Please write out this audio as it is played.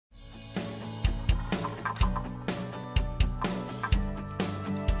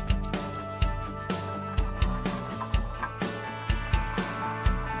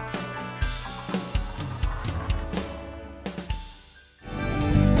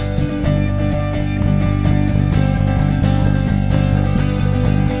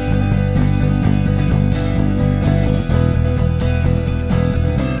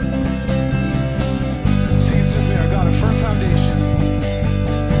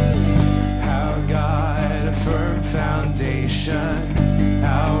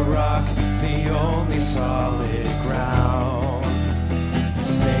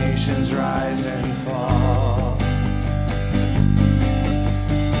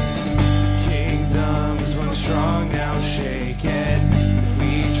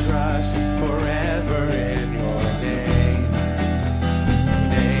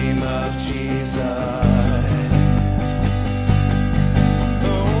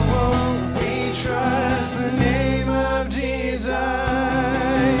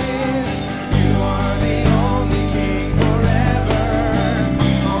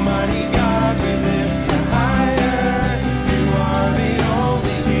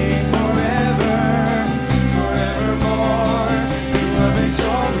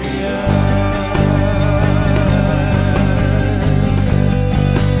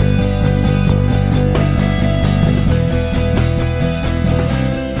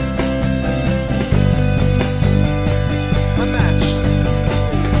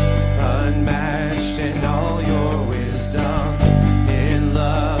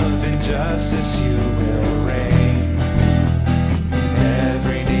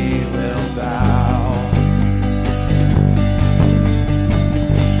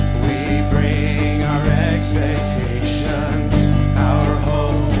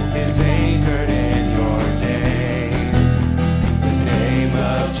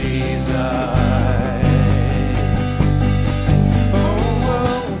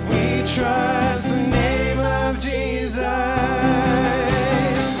Oh, we trust the name of Jesus.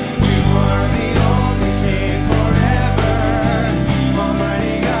 You are the only King forever.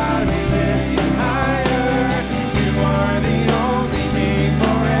 Almighty God, we lift you higher. You are the only King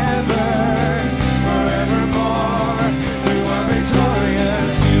forever, forevermore. You are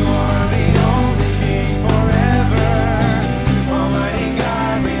victorious. You are the only King forever. Almighty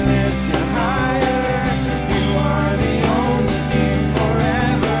God, we lift you higher. You are the only King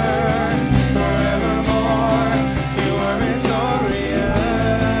forever, forevermore. You are victorious.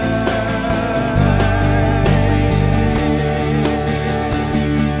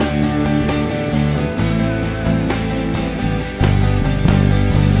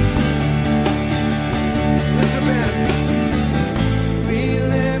 Lift your banner. We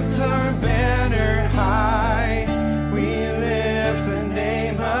lift our banner high. We lift the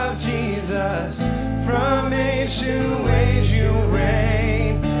name of Jesus. From age to age you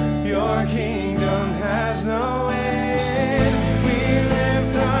reign. Your kingdom has no end. We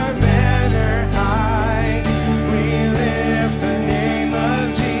lift our banner high. We lift the name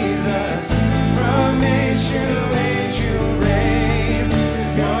of Jesus. From age to age you reign.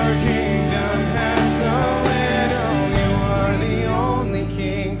 Your kingdom has no end. Oh, you are the only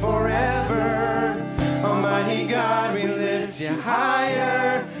King forever. Almighty God, we lift you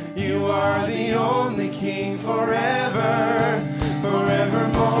higher. You are the only King forever,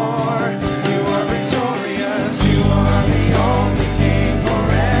 forevermore. You are victorious. You are the only King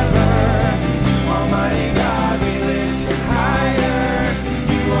forever. Almighty God, we lift you higher.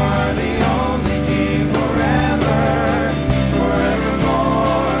 You are the only King forever,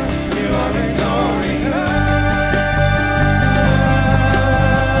 forevermore. You are victorious.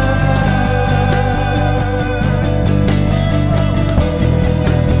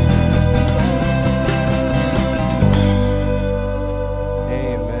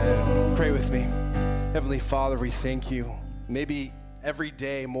 Amen. Pray with me. Heavenly Father, we thank you. Maybe every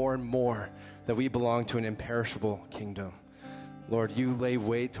day more and more that we belong to an imperishable kingdom. Lord, you lay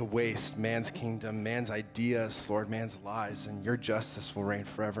wait to waste man's kingdom, man's ideas, Lord, man's lies, and your justice will reign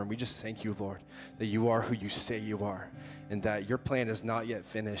forever. And we just thank you, Lord, that you are who you say you are, and that your plan is not yet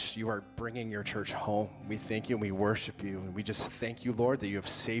finished. You are bringing your church home. We thank you and we worship you. And we just thank you, Lord, that you have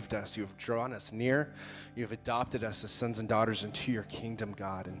saved us. You have drawn us near. You have adopted us as sons and daughters into your kingdom,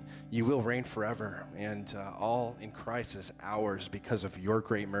 God. And you will reign forever. And all in Christ is ours because of your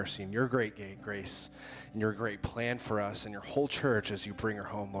great mercy and your great grace and your great plan for us and your whole church as you bring her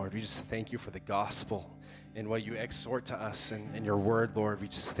home, Lord. We just thank you for the gospel and what you exhort to us in your word, Lord. We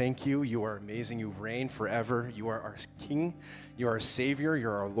just thank you. You are amazing. You reign forever. You are our King. You are our Savior.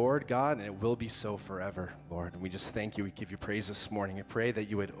 You're our Lord, God, and it will be so forever, Lord. And we just thank you. We give you praise this morning. I pray that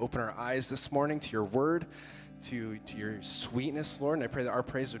you would open our eyes this morning to your word, to your sweetness, Lord. And I pray that our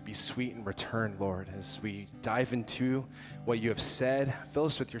praise would be sweet in return, Lord, as we dive into what you have said. Fill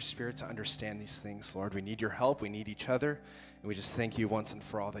us with your spirit to understand these things, Lord. We need your help. We need each other. And we just thank you once and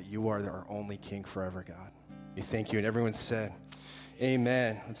for all that you are our only King forever, God. We thank you. And everyone said,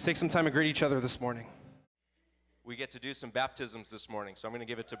 amen. Let's take some time to greet each other this morning. We get to do some baptisms this morning, so I'm going to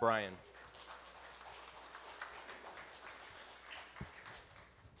give it to Bryan.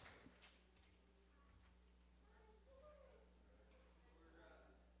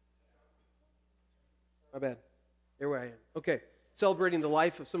 My bad. There where I am. Okay. Celebrating the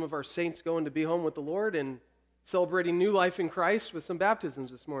life of some of our saints going to be home with the Lord and celebrating new life in Christ with some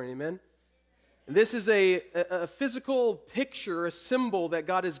baptisms this morning. Amen. And this is a physical picture, a symbol that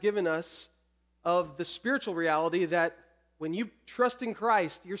God has given us of the spiritual reality that when you trust in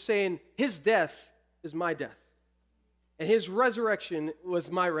Christ, you're saying his death is my death. And his resurrection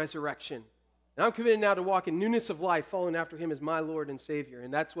was my resurrection. And I'm committed now to walk in newness of life, following after him as my Lord and Savior.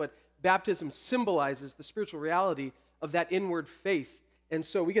 And that's what baptism symbolizes, the spiritual reality of that inward faith. And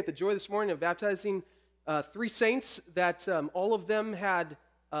so we get the joy this morning of baptizing three saints that all of them had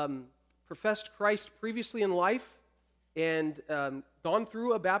professed Christ previously in life and gone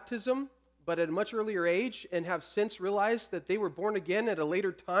through a baptism, but at a much earlier age, and have since realized that they were born again at a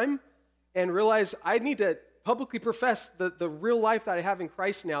later time and realize I need to publicly profess the real life that I have in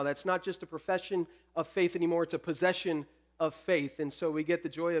Christ now. That's not just a profession of faith anymore, it's a possession of faith. And so we get the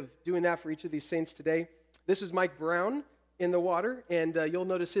joy of doing that for each of these saints today. This is Mike Brown in the water, and you'll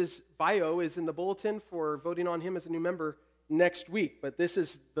notice his bio is in the bulletin for voting on him as a new member next week, but this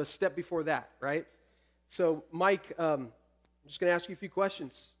is the step before that, right? So, Mike, I'm just going to ask you a few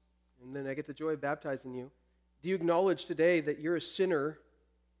questions, and then I get the joy of baptizing you. Do you acknowledge today that you're a sinner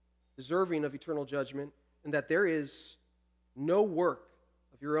deserving of eternal judgment, and that there is no work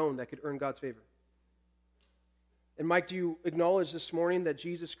of of your own that could earn God's favor? And Mike, do you acknowledge this morning that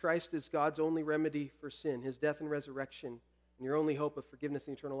Jesus Christ is God's only remedy for sin, his death and resurrection, and your only hope of forgiveness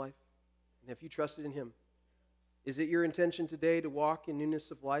and eternal life? And have you trusted in him? Is it your intention today to walk in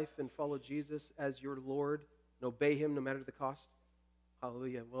newness of life and follow Jesus as your Lord and obey him no matter the cost?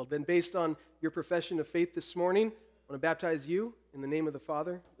 Hallelujah. Well, then, based on your profession of faith this morning, I want to baptize you in the name of the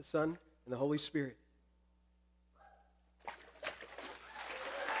Father, the Son, and the Holy Spirit.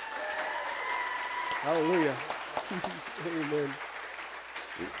 Hallelujah. Amen.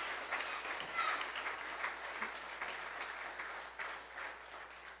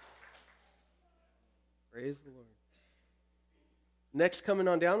 Praise the Lord. Next, coming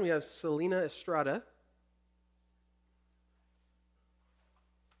on down, we have Selena Estrada.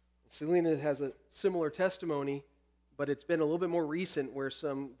 Selena has a similar testimony, but it's been a little bit more recent where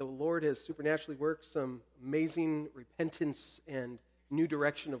the Lord has supernaturally worked some amazing repentance and new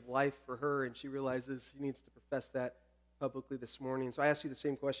direction of life for her, and she realizes she needs to profess that publicly this morning. So I ask you the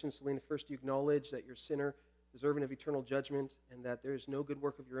same question, Selena. First, do you acknowledge that you're a sinner, deserving of eternal judgment, and that there is no good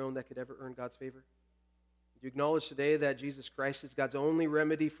work of your own that could ever earn God's favor? Do you acknowledge today that Jesus Christ is God's only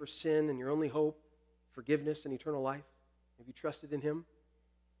remedy for sin and your only hope, forgiveness, and eternal life? Have you trusted in him?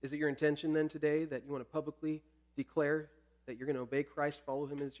 Is it your intention then today that you want to publicly declare that you're going to obey Christ, follow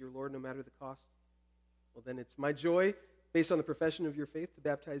him as your Lord no matter the cost? Well, then it's my joy, based on the profession of your faith, to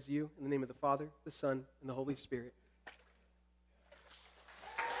baptize you in the name of the Father, the Son, and the Holy Spirit.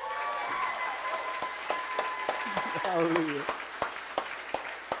 Hallelujah.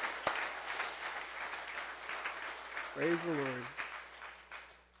 Praise the Lord.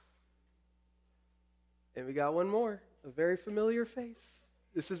 And we got one more, a very familiar face.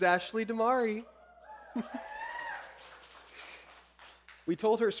 This is Ashley Damari. We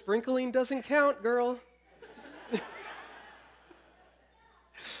told her sprinkling doesn't count, girl.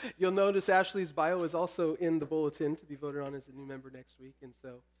 You'll notice Ashley's bio is also in the bulletin to be voted on as a new member next week. And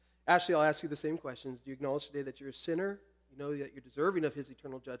so, Ashley, I'll ask you the same questions. Do you acknowledge today that you're a sinner? You know that you're deserving of his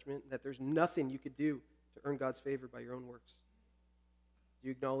eternal judgment, and that there's nothing you could do to earn God's favor by your own works? Do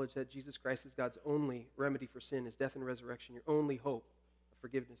you acknowledge that Jesus Christ is God's only remedy for sin, his death and resurrection, your only hope of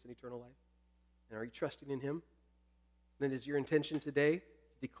forgiveness and eternal life? And are you trusting in him? And then is your intention today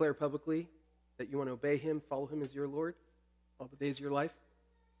to declare publicly that you want to obey him, follow him as your Lord all the days of your life?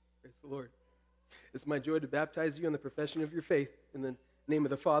 Praise the Lord. It's my joy to baptize you in the profession of your faith in the name of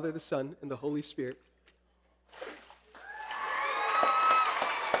the Father, the Son, and the Holy Spirit.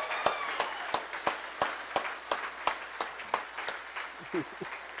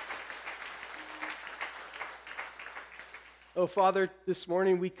 Oh, Father, this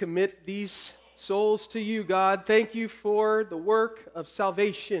morning we commit these souls to you, God. Thank you for the work of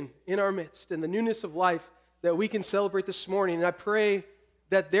salvation in our midst and the newness of life that we can celebrate this morning. And I pray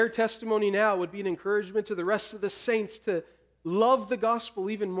that their testimony now would be an encouragement to the rest of the saints to love the gospel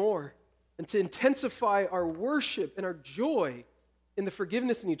even more and to intensify our worship and our joy in the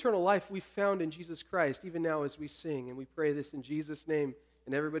forgiveness and eternal life we found in Jesus Christ, even now as we sing. And we pray this in Jesus' name.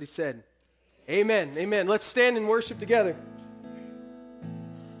 And everybody said, amen, amen. Let's stand and worship together.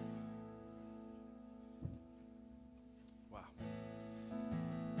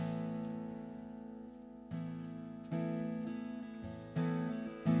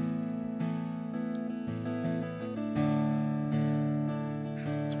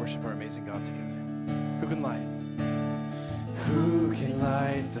 Worship our amazing God together. Who can light? Who can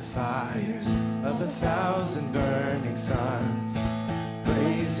light the fires of 1,000 burning suns,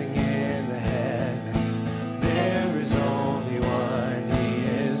 blazing in the heavens? There is only one, he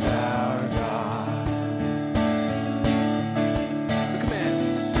is our God.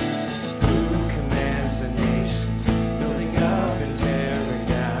 Who commands the nations, building up and tearing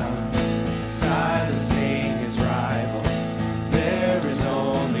down, silencing his rivals? There is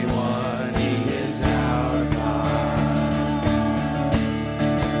only one, he is our God.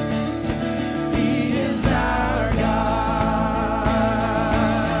 He is our God.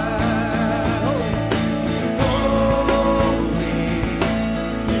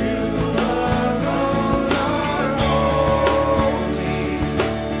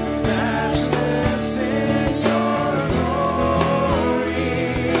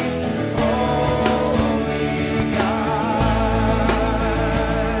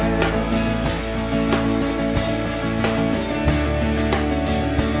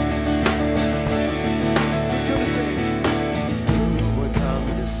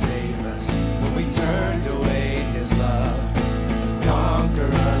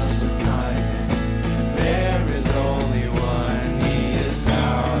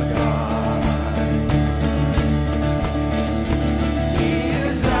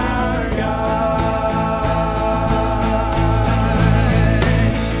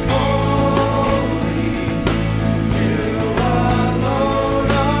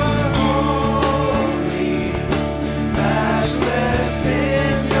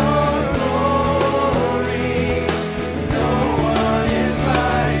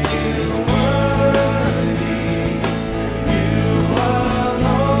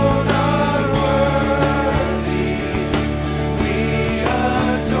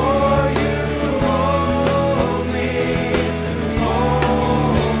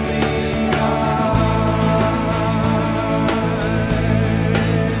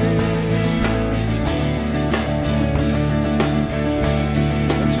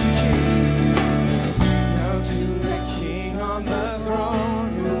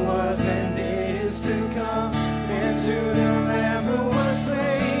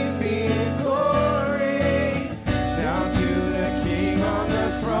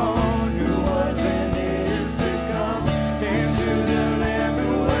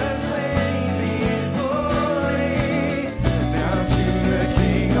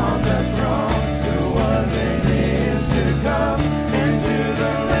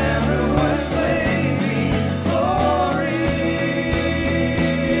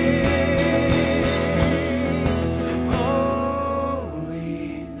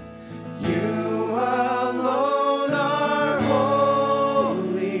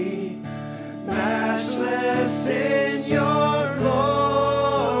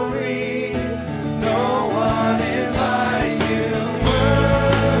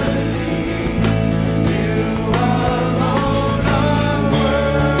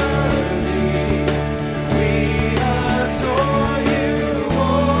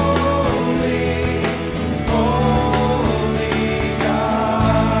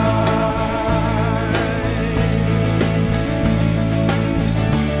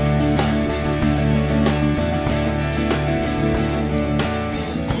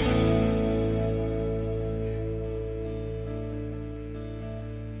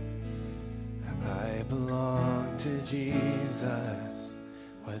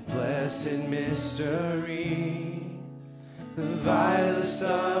 What blessed mystery, the vilest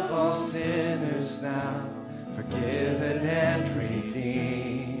of all sinners now, forgiven and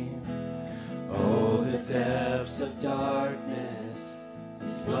redeemed. Oh, the depths of darkness,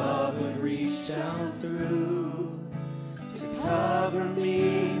 His love would reach down through to cover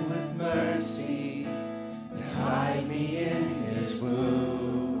me with mercy and hide me in His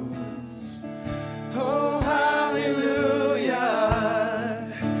wounds. Oh, hallelujah.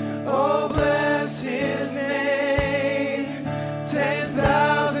 Oh, bless His name.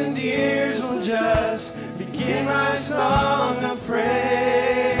 10,000 years will just begin my song of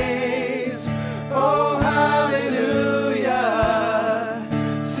praise. Oh, hallelujah.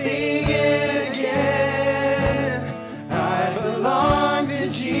 Sing it again. I belong to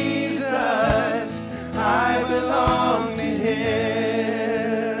Jesus. I belong to Him.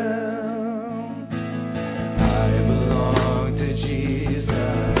 I belong to Jesus.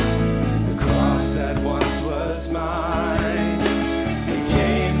 The cross that once was mine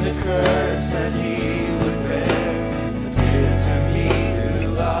became the curse that He would bear and give to me new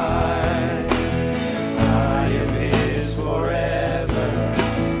life. I am His forever,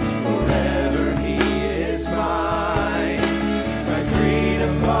 forever He is mine. My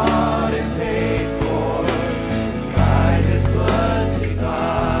freedom bought and paid for by His blood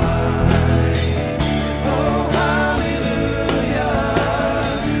divine. Oh, hallelujah.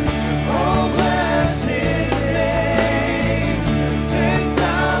 Oh, bless His name.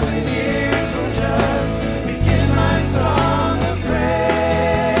 10,000 years will just begin my song of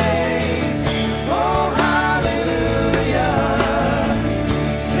praise. Oh, hallelujah.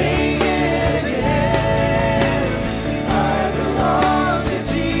 Sing it again. I belong to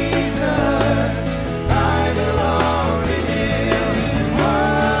Jesus. I belong to Him.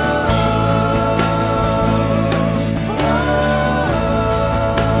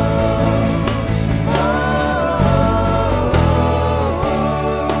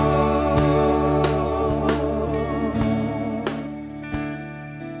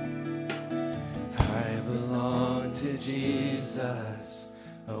 I belong to Jesus.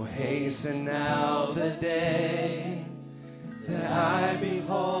 Oh, hasten now the day that I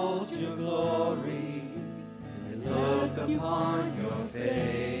behold Your glory and look upon Your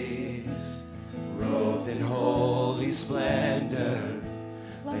face. Robed in holy splendor,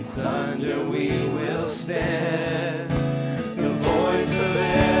 like thunder we will stand. The voice of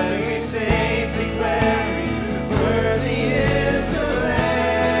every saint declaring, worthy is the Lamb.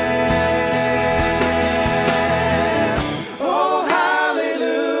 Oh,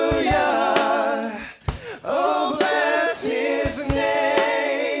 hallelujah. Oh, bless His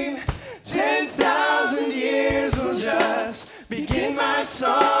name. 10,000 years will just begin my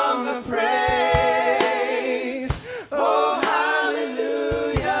song of praise. Oh,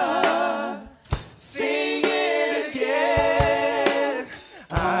 hallelujah. Sing it again.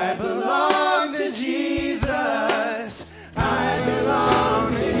 I belong to Jesus. I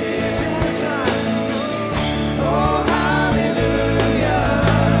belong to Him. Sing one time. Oh, hallelujah.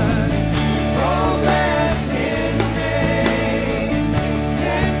 Oh, bless His name.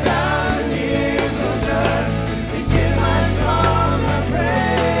 10,000 years will just begin my song of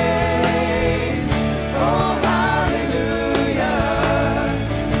praise. Oh, hallelujah.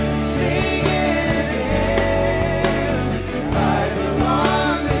 Sing it again. I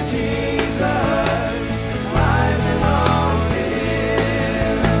belong to Jesus. I belong to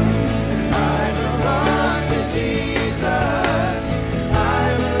Him. I belong to Jesus. I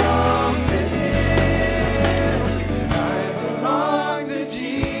belong to Him. I belong to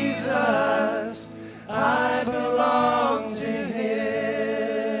Jesus. I belong to Him.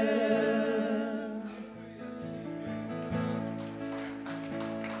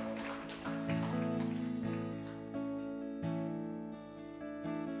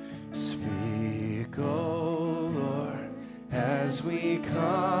 Speak, O Lord, as we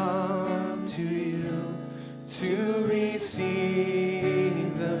come to You to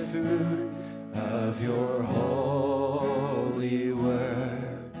receive the fruit of Your holy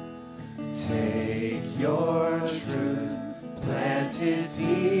word. Take Your truth, planted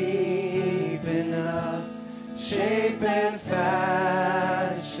deep in us, shape and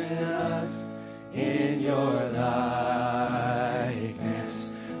fashion us in Your likeness,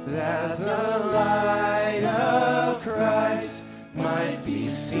 that the light of Christ might be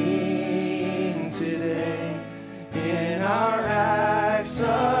seen today in our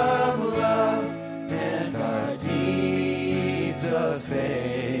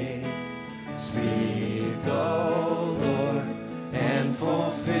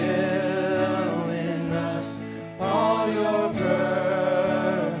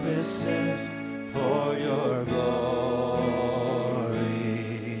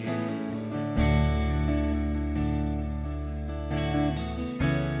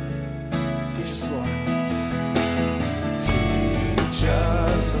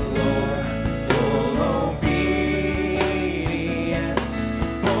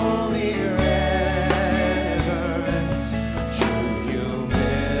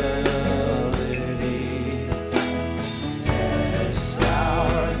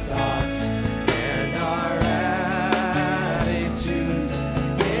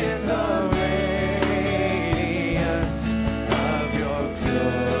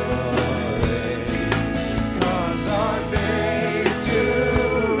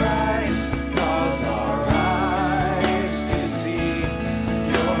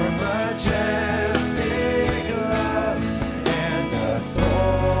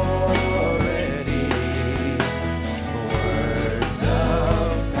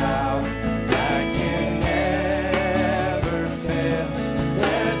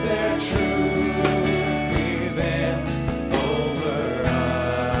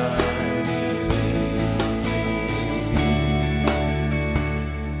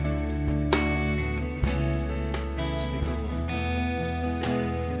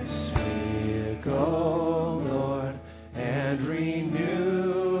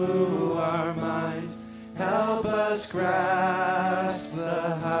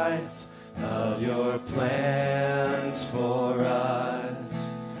heights of your plans for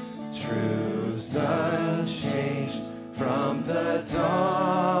us. Truths unchanged from the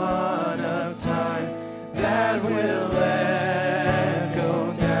dawn of time that will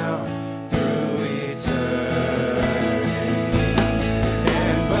echo down through eternity.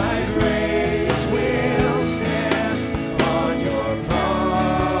 And by grace we'll stand on your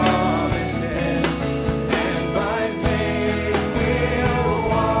promises, and by faith we'll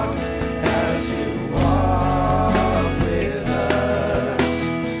walk as you walk with us.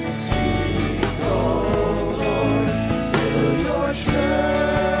 Speak, O Lord, till your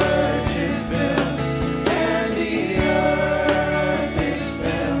church is built and the earth is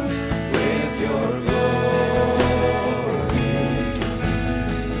filled with your glory.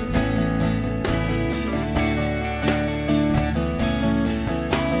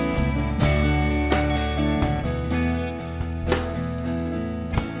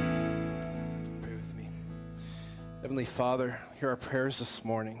 Pray with me. Heavenly Father, hear our prayers this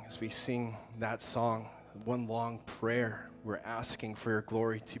morning as we sing that song, one long prayer. We're asking for your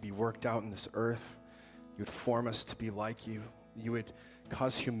glory to be worked out in this earth. You would form us to be like you. You would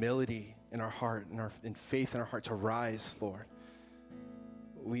cause humility in our heart and faith in our heart to rise, Lord.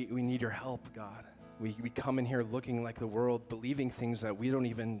 We need your help, God. We come in here looking like the world, believing things that we don't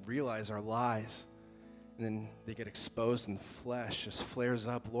even realize are lies. And then they get exposed and the flesh just flares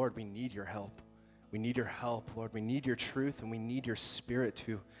up. Lord, we need your help. We need your help, Lord. We need your truth, and we need your Spirit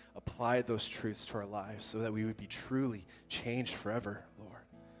to apply those truths to our lives so that we would be truly changed forever, Lord.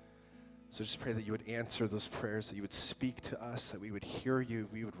 So just pray that you would answer those prayers, that you would speak to us, that we would hear you,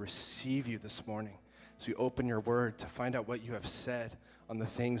 we would receive you this morning. As we open your word to find out what you have said on the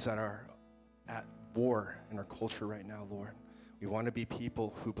things that are at war in our culture right now, Lord. We want to be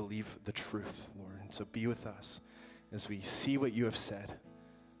people who believe the truth, Lord. And so be with us as we see what you have said.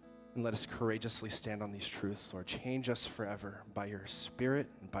 And let us courageously stand on these truths, Lord. Change us forever by your Spirit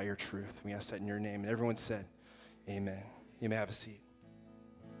and by your truth. We ask that in your name. And everyone said, amen. You may have a seat.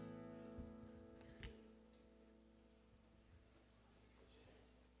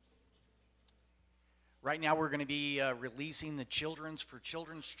 Right now we're going to be releasing the Children's for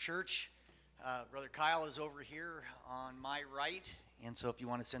Children's Church. Brother Kyle is over here on my right. And so if you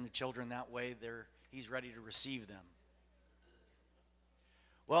want to send the children that way, he's ready to receive them.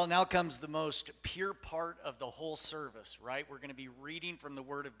 Well, now comes the most pure part of the whole service, right? We're going to be reading from the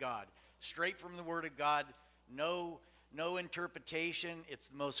Word of God. Straight from the Word of God, no interpretation. It's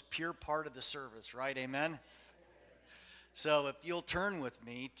the most pure part of the service, right? Amen? So if you'll turn with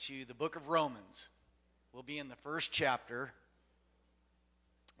me to the book of Romans. We'll be in the first chapter,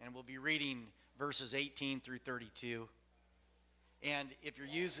 and we'll be reading verses 18 through 32. And if you're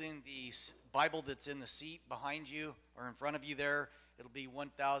using the Bible that's in the seat behind you or in front of you there, it'll be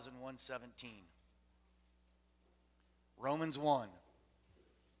 1117. Romans 1.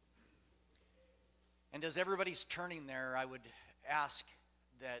 And as everybody's turning there, I would ask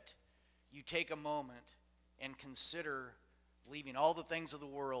that you take a moment and consider leaving all the things of the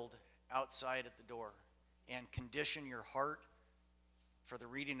world outside at the door and condition your heart for the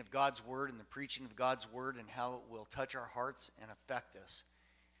reading of God's Word and the preaching of God's Word and how it will touch our hearts and affect us.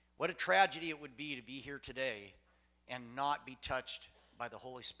 What a tragedy it would be to be here today and not be touched by the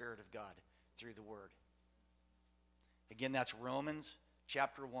Holy Spirit of God through the Word. Again, that's Romans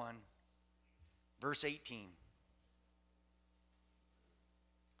chapter 1, verse 18.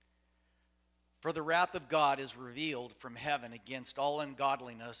 For the wrath of God is revealed from heaven against all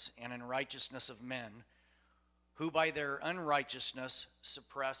ungodliness and unrighteousness of men, who by their unrighteousness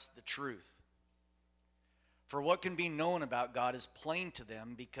suppress the truth. For what can be known about God is plain to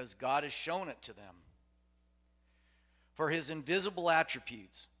them, because God has shown it to them. For his invisible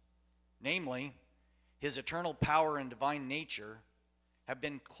attributes, namely his eternal power and divine nature, have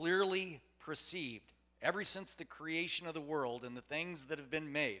been clearly perceived ever since the creation of the world and the things that have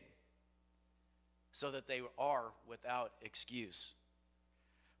been made, so that they are without excuse.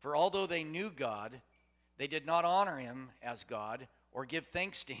 For although they knew God, they did not honor him as God or give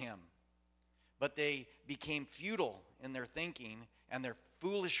thanks to him, but they became futile in their thinking, and their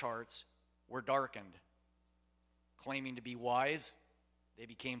foolish hearts were darkened. Claiming to be wise, they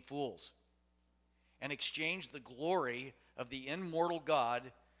became fools, and exchanged the glory of the immortal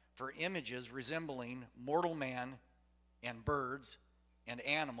God for images resembling mortal man and birds and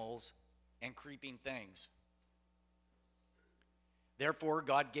animals and creeping things. Therefore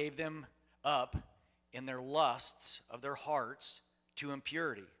God gave them up in their lusts of their hearts to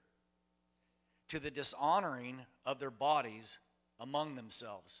impurity, to the dishonoring of their bodies among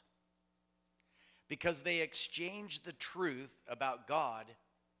themselves, because they exchanged the truth about God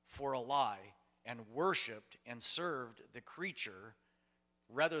for a lie and worshiped and served the creature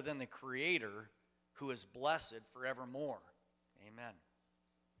rather than the Creator, who is blessed forevermore. Amen.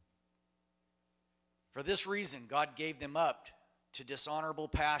 For this reason, God gave them up to dishonorable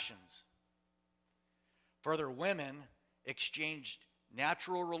passions. Further, women exchanged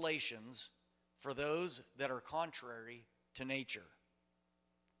natural relations for those that are contrary to nature.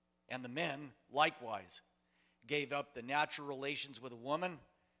 And the men, likewise, gave up the natural relations with a woman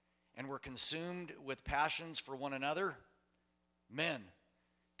and were consumed with passions for one another, men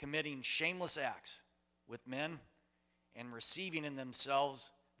committing shameless acts with men and receiving in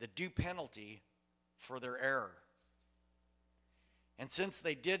themselves the due penalty for their error. And since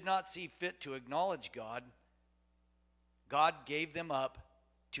they did not see fit to acknowledge God, God gave them up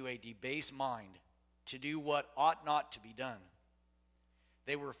to a debased mind to do what ought not to be done.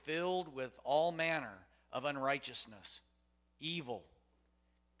 They were filled with all manner of unrighteousness, evil,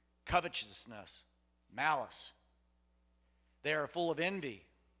 covetousness, malice. They are full of envy,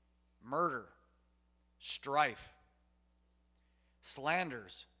 murder, strife,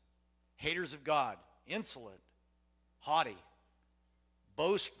 slanders, haters of God, insolent, haughty,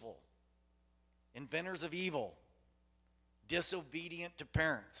 boastful, inventors of evil, disobedient to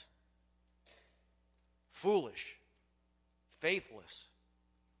parents, foolish, faithless,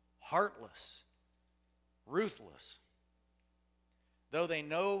 heartless, ruthless. Though they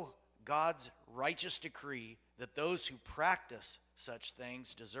know God's righteous decree that those who practice such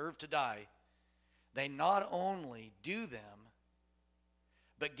things deserve to die, they not only do them,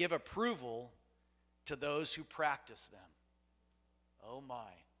 but give approval to those who practice them. Oh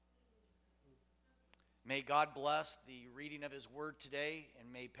my. May God bless the reading of his word today,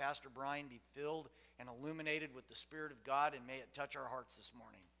 and may Pastor Bryan be filled and illuminated with the Spirit of God, and may it touch our hearts this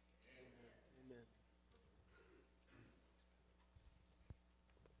morning. Amen.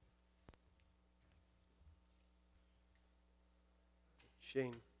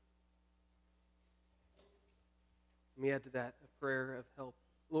 Shane. Let me add to that a prayer of help.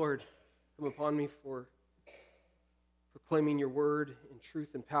 Lord, come upon me for proclaiming your word in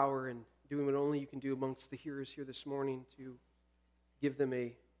truth and power, and doing what only you can do amongst the hearers here this morning to give them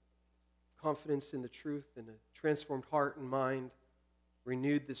a confidence in the truth and a transformed heart and mind,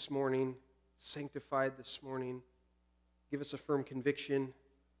 renewed this morning, sanctified this morning. Give us a firm conviction.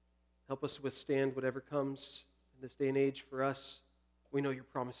 Help us withstand whatever comes in this day and age for us. We know your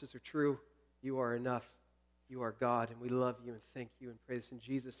promises are true. You are enough. You are God, and we love you and thank you and pray this in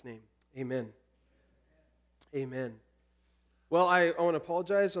Jesus' name. Amen. Amen. Well, I want to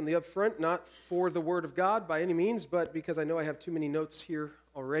apologize on the up front, not for the Word of God by any means, but because I know I have too many notes here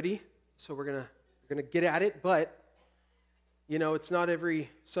already. So we're gonna get at it. But you know, it's not every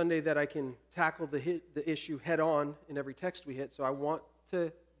Sunday that I can tackle the issue head on in every text we hit. So I want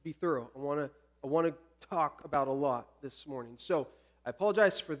to be thorough. I want to talk about a lot this morning. So I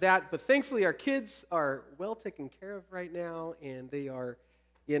apologize for that, but thankfully our kids are well taken care of right now, and they are,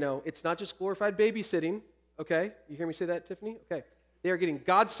 you know, it's not just glorified babysitting, okay? You hear me say that, Tiffany? Okay. They are getting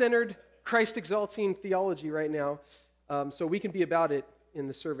God-centered, Christ-exalting theology right now, so we can be about it in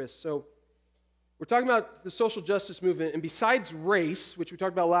the service. So we're talking about the social justice movement, and besides race, which we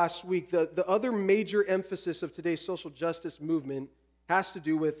talked about last week, the other major emphasis of today's social justice movement has to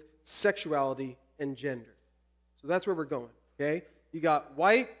do with sexuality and gender. So that's where we're going, okay? You got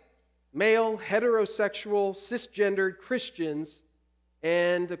white, male, heterosexual, cisgendered Christians,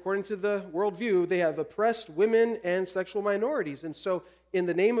 and according to the worldview, they have oppressed women and sexual minorities. And so in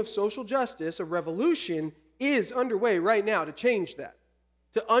the name of social justice, a revolution is underway right now to change that,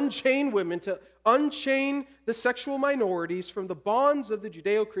 to unchain women, to unchain the sexual minorities from the bonds of the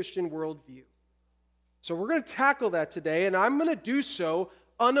Judeo-Christian worldview. So we're going to tackle that today, and I'm going to do so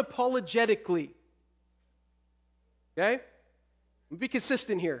unapologetically. Okay? Be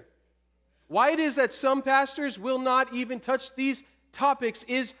consistent here. Why it is that some pastors will not even touch these topics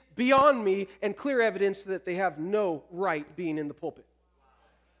is beyond me, and clear evidence that they have no right being in the pulpit.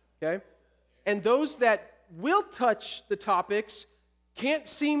 Okay? And those that will touch the topics can't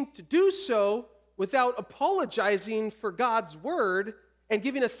seem to do so without apologizing for God's word and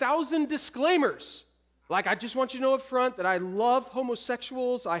giving 1,000 disclaimers. Like, I just want you to know up front that I love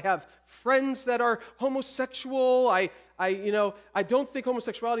homosexuals. I have friends that are homosexual. I don't think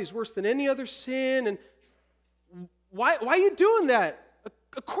homosexuality is worse than any other sin. And why are you doing that?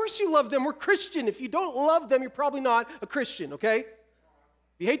 Of course you love them. We're Christian. If you don't love them, you're probably not a Christian, okay? If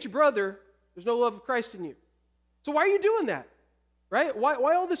you hate your brother, there's no love of Christ in you. So why are you doing that? Right?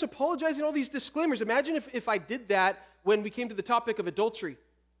 Why all this apologizing, all these disclaimers? Imagine if I did that when we came to the topic of adultery.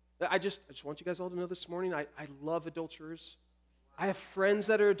 I just want you guys all to know this morning, I love adulterers. I have friends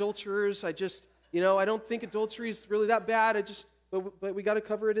that are adulterers. I don't think adultery is really that bad. But we got to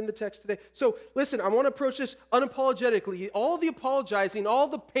cover it in the text today. So listen, I want to approach this unapologetically. All the apologizing, all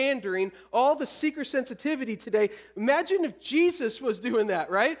the pandering, all the seeker sensitivity today. Imagine if Jesus was doing that,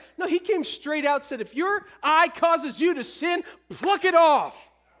 right? No, he came straight out and said, if your eye causes you to sin, pluck it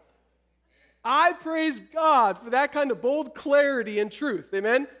off. I praise God for that kind of bold clarity and truth.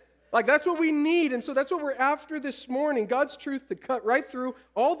 Amen? Like, that's what we need, and so that's what we're after this morning, God's truth to cut right through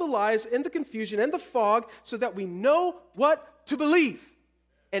all the lies and the confusion and the fog so that we know what to believe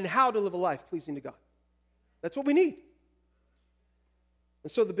and how to live a life pleasing to God. That's what we need.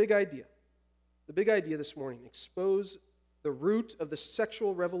 And so the big idea this morning, expose the root of the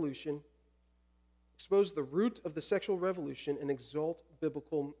sexual revolution, and exalt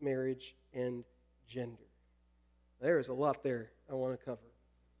biblical marriage and gender. There is a lot there I want to cover.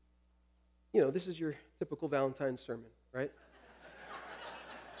 This is your typical Valentine's sermon, right?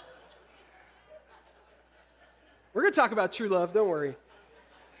 We're going to talk about true love, don't worry.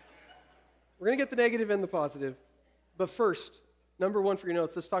 We're going to get the negative and the positive. But first, number one for your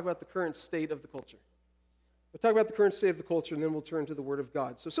notes, let's talk about the current state of the culture. We'll talk about the current state of the culture, and then we'll turn to the Word of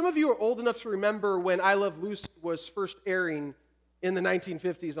God. So some of you are old enough to remember when I Love Lucy was first airing in the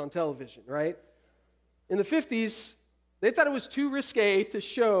 1950s on television, right? In the 50s, they thought it was too risque to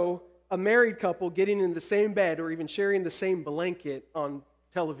show a married couple getting in the same bed or even sharing the same blanket on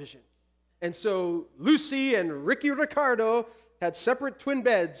television. And so Lucy and Ricky Ricardo had separate twin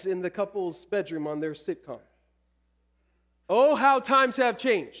beds in the couple's bedroom on their sitcom. Oh, how times have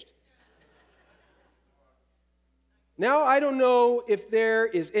changed. Now, I don't know if there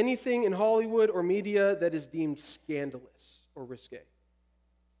is anything in Hollywood or media that is deemed scandalous or risque,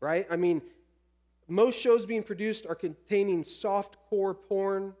 right? I mean, most shows being produced are containing soft-core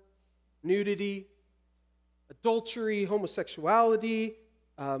porn, nudity, adultery, homosexuality,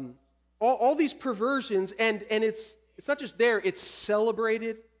 all these perversions, and it's not just there, it's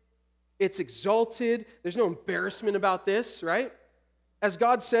celebrated, it's exalted. There's no embarrassment about this, right? As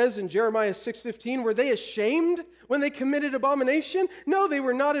God says in Jeremiah 6:15, were they ashamed when they committed abomination? No, they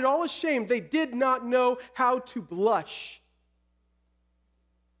were not at all ashamed. They did not know how to blush.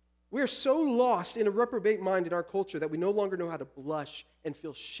 We are so lost in a reprobate mind in our culture that we no longer know how to blush and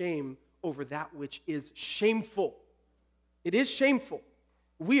feel shame over that which is shameful. It is shameful.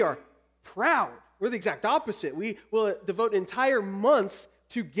 We are proud. We're the exact opposite. We will devote an entire month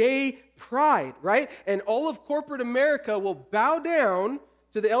to gay pride, right? And all of corporate America will bow down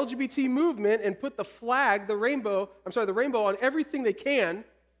to the LGBT movement and put the rainbow on everything they can,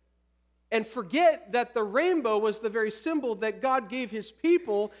 and forget that the rainbow was the very symbol that God gave his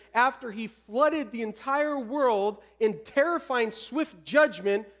people after he flooded the entire world in terrifying, swift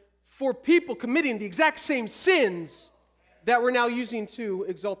judgment for people committing the exact same sins that we're now using to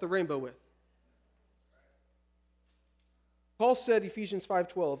exalt the rainbow with. Paul said, Ephesians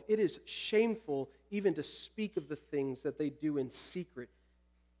 5:12, it is shameful even to speak of the things that they do in secret.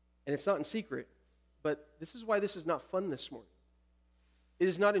 And it's not in secret, but this is why this is not fun this morning. It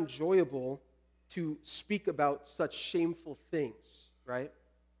is not enjoyable to speak about such shameful things, right?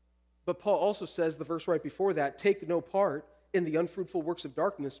 But Paul also says, the verse right before that, take no part in the unfruitful works of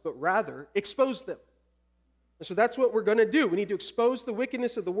darkness, but rather expose them. And so that's what we're going to do. We need to expose the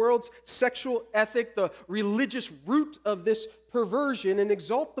wickedness of the world's sexual ethic, the religious root of this perversion, and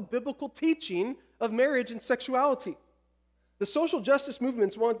exalt the biblical teaching of marriage and sexuality. The social justice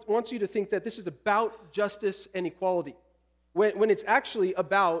movement wants you to think that this is about justice and equality, when it's actually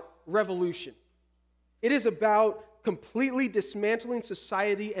about revolution. It is about completely dismantling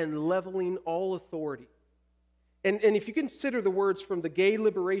society and leveling all authority. And if you consider the words from the Gay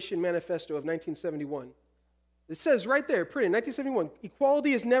Liberation Manifesto of 1971, it says right there, printed in 1971,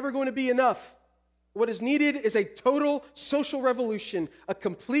 equality is never going to be enough. What is needed is a total social revolution, a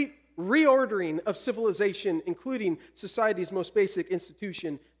complete reordering of civilization, including society's most basic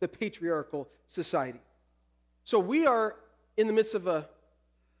institution, the patriarchal society. So we are in the midst of a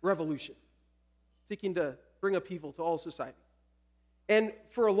revolution, seeking to bring upheaval to all society. And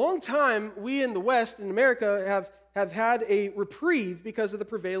for a long time, we in the West, in America, have had a reprieve because of the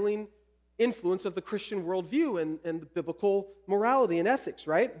prevailing influence of the Christian worldview and the biblical morality and ethics,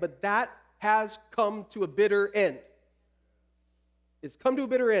 right? But that has come to a bitter end. It's come to a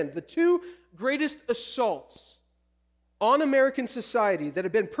bitter end. The two greatest assaults on American society that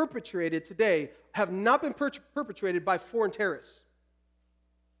have been perpetrated today have not been perpetrated by foreign terrorists.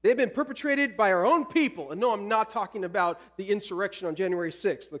 They've been perpetrated by our own people. And no, I'm not talking about the insurrection on January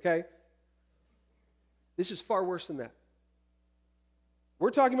 6th, okay? This is far worse than that. We're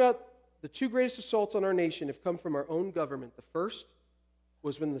talking about the two greatest assaults on our nation have come from our own government. The first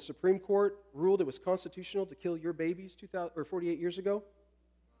was when the Supreme Court ruled it was constitutional to kill your babies 48 years ago.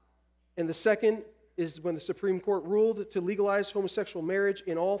 And the second is when the Supreme Court ruled to legalize homosexual marriage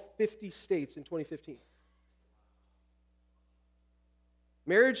in all 50 states in 2015.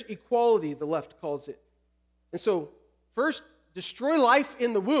 Marriage equality, the left calls it. And so, first, destroy life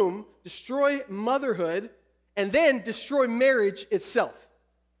in the womb, destroy motherhood, and then destroy marriage itself.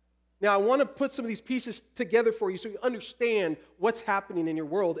 Now, I want to put some of these pieces together for you so you understand what's happening in your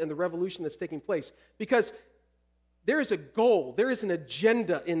world and the revolution that's taking place. Because there is a goal, there is an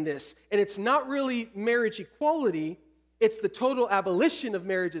agenda in this, and it's not really marriage equality, it's the total abolition of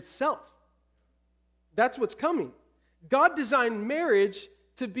marriage itself. That's what's coming. God designed marriage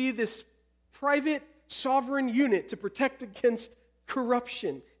to be this private, sovereign unit to protect against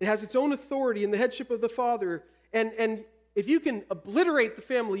corruption. It has its own authority in the headship of the Father, and if you can obliterate the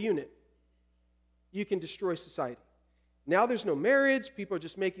family unit, you can destroy society. Now there's no marriage. People are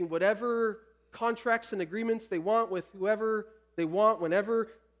just making whatever contracts and agreements they want with whoever they want, whenever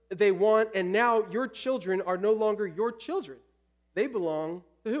they want, and now your children are no longer your children. They belong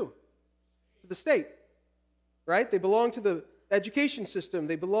to who? To the state, right? They belong to the education system.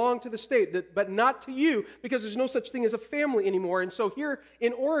 They belong to the state, but not to you, because there's no such thing as a family anymore. And so here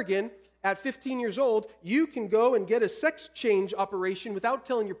in Oregon, at 15 years old, you can go and get a sex change operation without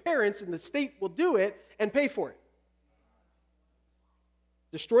telling your parents, and the state will do it and pay for it.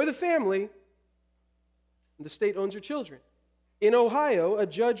 Destroy the family, and the state owns your children. In Ohio, a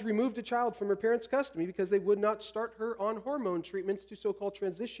judge removed a child from her parents' custody because they would not start her on hormone treatments to so-called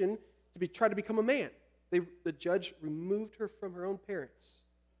transition to try to become a man. The judge removed her from her own parents.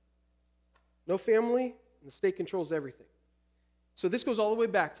 No family, and the state controls everything. So this goes all the way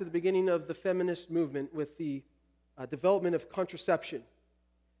back to the beginning of the feminist movement with the development of contraception.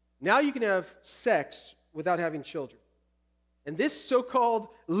 Now you can have sex without having children. And this so-called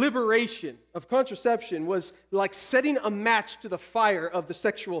liberation of contraception was like setting a match to the fire of the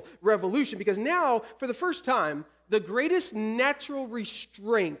sexual revolution, because now, for the first time, the greatest natural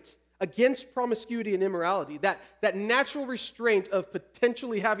restraint against promiscuity and immorality, that natural restraint of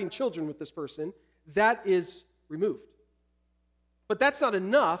potentially having children with this person, that is removed. But that's not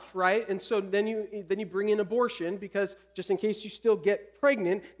enough, right? And so then you bring in abortion, because just in case you still get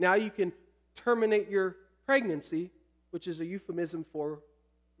pregnant, now you can terminate your pregnancy, which is a euphemism for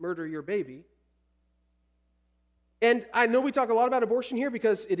murder your baby. And I know we talk a lot about abortion here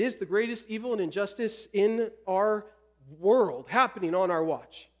because it is the greatest evil and injustice in our world happening on our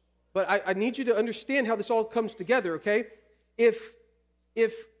watch. But I need you to understand how this all comes together, okay? If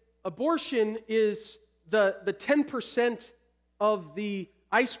abortion is the 10% of the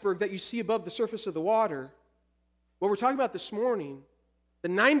iceberg that you see above the surface of the water, what we're talking about this morning, the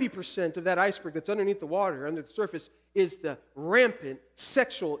 90% of that iceberg that's underneath the water, under the surface, is the rampant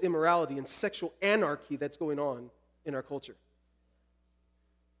sexual immorality and sexual anarchy that's going on in our culture.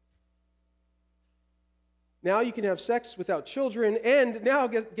 Now you can have sex without children, and now,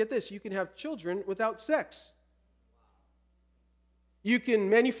 get this, you can have children without sex. You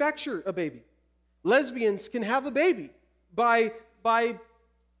can manufacture a baby. Lesbians can have a baby by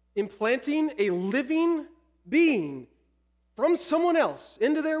implanting a living being from someone else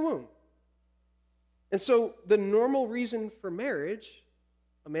into their womb. And so the normal reason for marriage,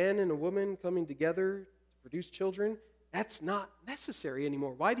 a man and a woman coming together to produce children, that's not necessary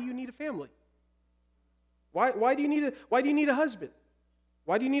anymore. Why do you need a family? Why do you need a husband?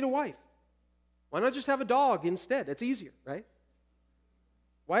 Why do you need a wife? Why not just have a dog instead? That's easier, right?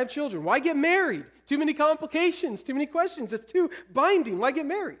 Why have children? Why get married? Too many complications, too many questions. It's too binding. Why get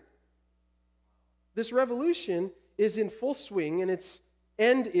married? This revolution is in full swing, and its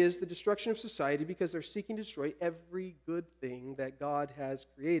end is the destruction of society, because they're seeking to destroy every good thing that God has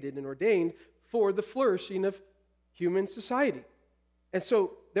created and ordained for the flourishing of human society. And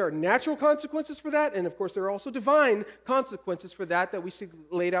so there are natural consequences for that, and of course there are also divine consequences for that we see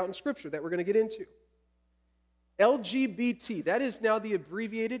laid out in Scripture that we're going to get into. LGBT, that is now the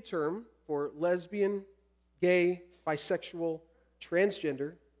abbreviated term for lesbian, gay, bisexual,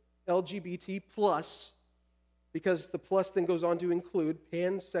 transgender, LGBT plus, because the plus then goes on to include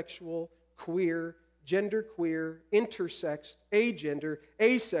pansexual, queer, genderqueer, intersex, agender,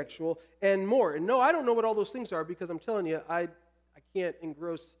 asexual, and more. And no, I don't know what all those things are, because I'm telling you, I can't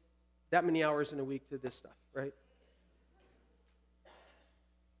engross that many hours in a week to this stuff, right?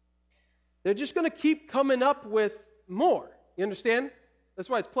 They're just going to keep coming up with more. You understand? That's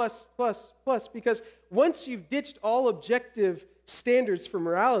why it's plus, plus, plus, because once you've ditched all objective standards for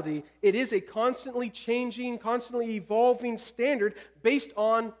morality, it is a constantly changing, constantly evolving standard based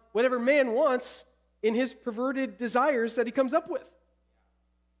on whatever man wants in his perverted desires that he comes up with.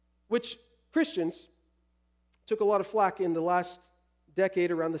 Which Christians took a lot of flack in the last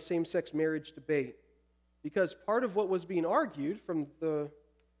decade around the same-sex marriage debate, because part of what was being argued from the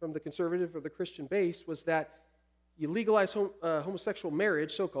conservative or the Christian base was that you legalize homosexual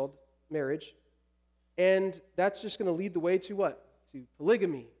marriage, so-called marriage, and that's just going to lead the way to what? To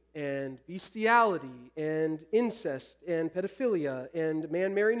polygamy and bestiality and incest and pedophilia and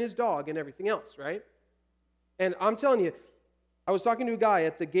man marrying his dog and everything else, right? And I'm telling you, I was talking to a guy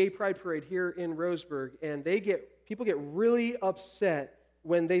at the Gay Pride Parade here in Roseburg, and people get really upset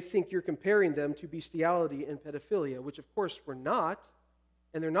when they think you're comparing them to bestiality and pedophilia, which of course we're not,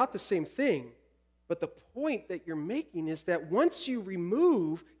 and they're not the same thing. But the point that you're making is that once you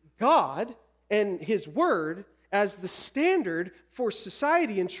remove God and His Word as the standard for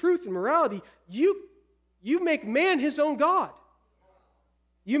society and truth and morality, you make man his own God.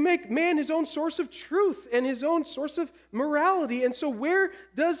 You make man his own source of truth and his own source of morality. And so where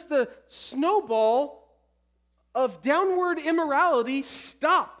does the snowball of downward immorality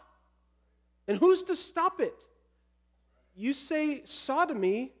stop? And who's to stop it? You say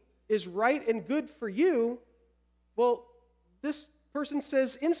sodomy is right and good for you. Well, this person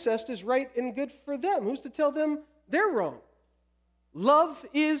says incest is right and good for them. Who's to tell them they're wrong? Love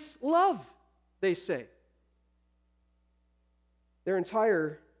is love, they say. Their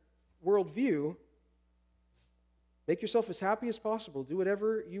entire worldview, make yourself as happy as possible. Do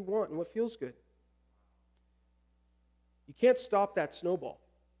whatever you want and what feels good. You can't stop that snowball.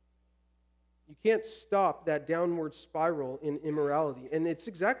 You can't stop that downward spiral in immorality. And it's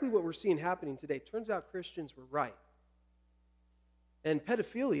exactly what we're seeing happening today. Turns out Christians were right. And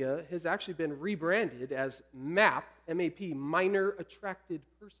pedophilia has actually been rebranded as MAP, M-A-P, minor attracted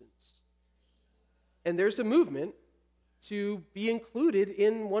persons. And there's a movement to be included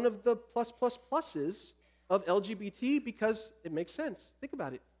in one of the pluses of LGBT because it makes sense. Think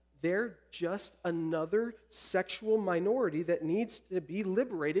about it. They're just another sexual minority that needs to be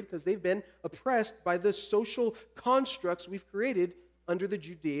liberated because they've been oppressed by the social constructs we've created under the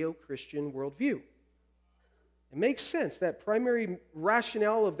Judeo-Christian worldview. It makes sense, that primary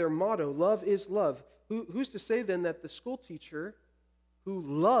rationale of their motto, love is love. Who's to say then that the school teacher who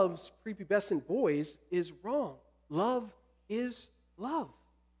loves prepubescent boys is wrong? Love is love.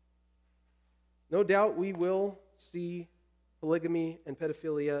 No doubt we will see polygamy and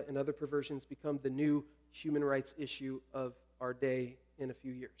pedophilia and other perversions become the new human rights issue of our day in a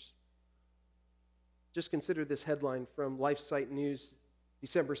few years. Just consider this headline from LifeSite News,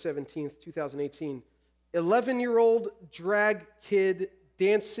 December 17th, 2018. 11-year-old drag kid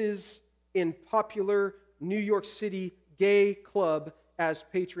dances in popular New York City gay club as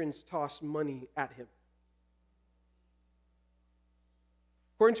patrons toss money at him.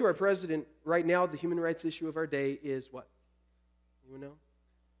 According to our president, right now, the human rights issue of our day is what? Anyone know?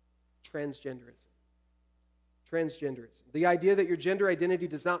 Transgenderism. Transgenderism. The idea that your gender identity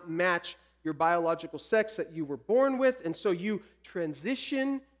does not match your biological sex that you were born with, and so you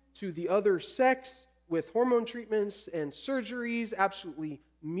transition to the other sex with hormone treatments and surgeries, absolutely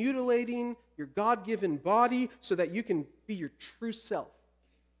mutilating your God-given body so that you can be your true self.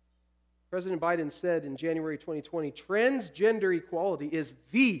 President Biden said in January 2020, transgender equality is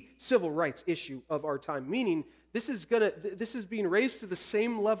the civil rights issue of our time, meaning this is being raised to the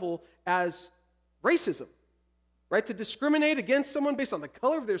same level as racism, right? To discriminate against someone based on the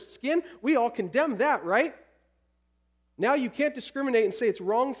color of their skin, we all condemn that, right? Now you can't discriminate and say it's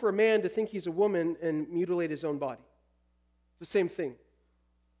wrong for a man to think he's a woman and mutilate his own body. It's the same thing.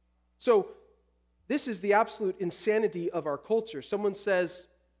 So this is the absolute insanity of our culture. Someone says,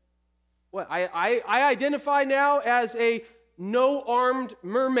 "What? I identify now as a no-armed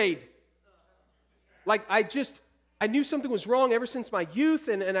mermaid. Like I knew something was wrong ever since my youth,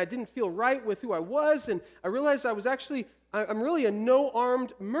 and I didn't feel right with who I was, and I realized I'm really a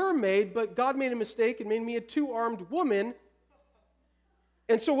no-armed mermaid, but God made a mistake and made me a two-armed woman."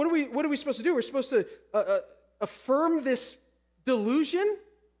 And so what are we supposed to do? We're supposed to affirm this delusion,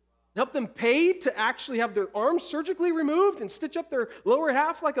 help them pay to actually have their arms surgically removed and stitch up their lower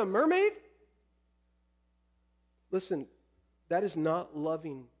half like a mermaid? Listen, that is not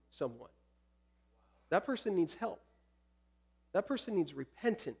loving someone. That person needs help. That person needs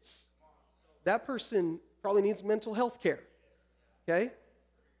repentance. That person probably needs mental health care, okay?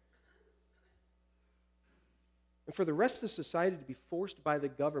 And for the rest of society to be forced by the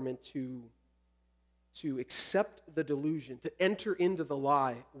government to accept the delusion, to enter into the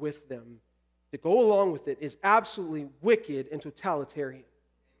lie with them, to go along with it is absolutely wicked and totalitarian.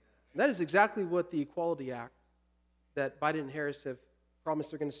 And that is exactly what the Equality Act that Biden and Harris have promise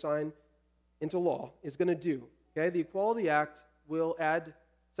they're going to sign into law, is going to do. Okay, the Equality Act will add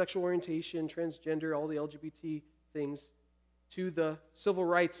sexual orientation, transgender, all the LGBT things to the Civil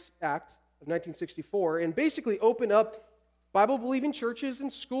Rights Act of 1964 and basically open up Bible-believing churches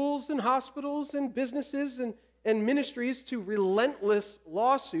and schools and hospitals and businesses and ministries to relentless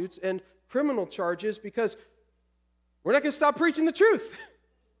lawsuits and criminal charges because we're not going to stop preaching the truth,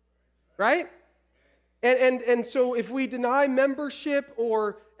 right? And so if we deny membership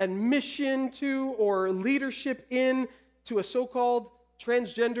or admission to or leadership in to a so-called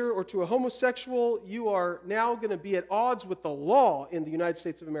transgender or to a homosexual, you are now going to be at odds with the law in the United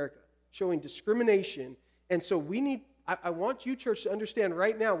States of America, showing discrimination. And so we need, I want you, church, to understand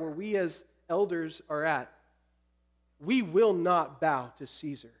right now where we as elders are at. We will not bow to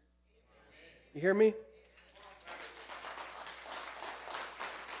Caesar. You hear me?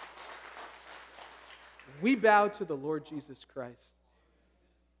 We bow to the Lord Jesus Christ.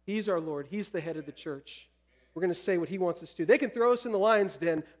 He's our Lord. He's the head of the church. We're going to say what he wants us to. They can throw us in the lion's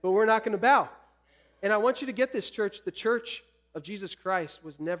den, but we're not going to bow. And I want you to get this, church. The church of Jesus Christ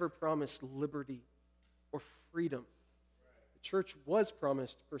was never promised liberty or freedom. The church was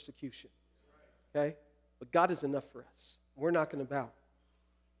promised persecution. Okay? But God is enough for us. We're not going to bow.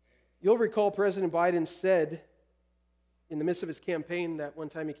 You'll recall President Biden said in the midst of his campaign that one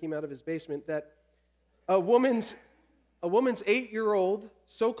time he came out of his basement that a woman's 8-year-old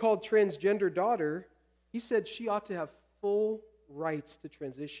so-called transgender daughter, he said she ought to have full rights to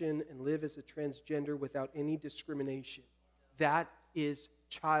transition and live as a transgender without any discrimination. That is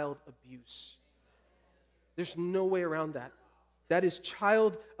child abuse. There's no way around that. That is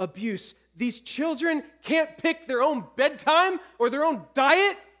child abuse. These children can't pick their own bedtime or their own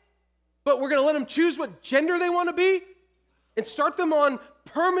diet, but we're going to let them choose what gender they want to be and start them on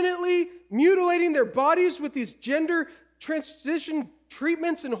permanently mutilating their bodies with these gender transition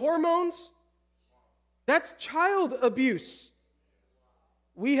treatments and hormones. That's child abuse.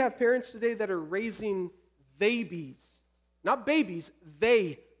 We have parents today that are raising they-bees. Not babies,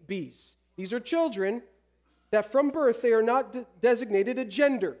 they-bees. These are children that from birth they are not designated a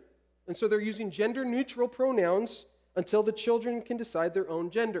gender. And so they're using gender-neutral pronouns until the children can decide their own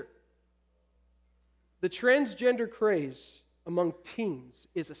gender. The transgender craze among teens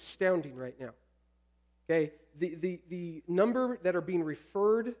is astounding right now. Okay? The number that are being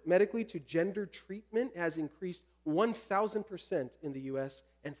referred medically to gender treatment has increased 1,000% in the U.S.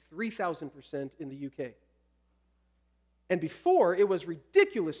 and 3,000% in the U.K. And before, it was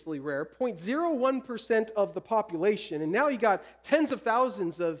ridiculously rare, 0.01% of the population. And now you got tens of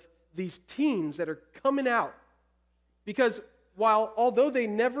thousands of these teens that are coming out. Because although they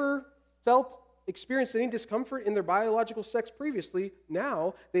never experienced any discomfort in their biological sex previously,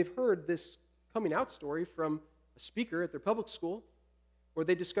 now they've heard this coming out story from a speaker at their public school, or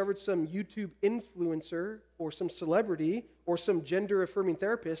they discovered some YouTube influencer or some celebrity or some gender-affirming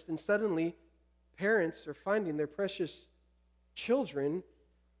therapist, and suddenly parents are finding their precious children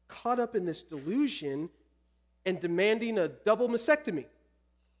caught up in this delusion and demanding a double mastectomy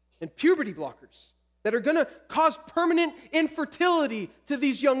and puberty blockers that are going to cause permanent infertility to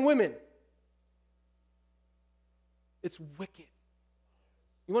these young women. It's wicked.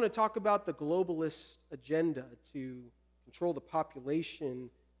 You want to talk about the globalist agenda to control the population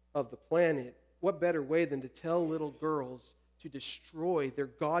of the planet? What better way than to tell little girls to destroy their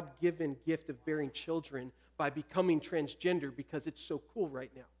God-given gift of bearing children by becoming transgender because it's so cool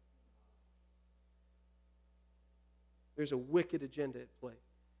right now? There's a wicked agenda at play.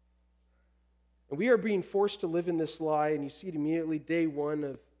 And we are being forced to live in this lie, and you see it immediately day one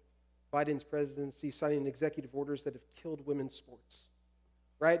of Biden's presidency, signing executive orders that have killed women's sports.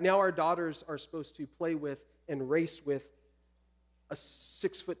 Right now, our daughters are supposed to play with and race with a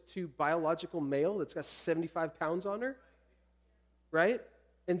 6'2" biological male that's got 75 pounds on her. Right?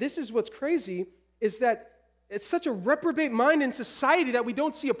 And this is what's crazy, is that it's such a reprobate mind in society that we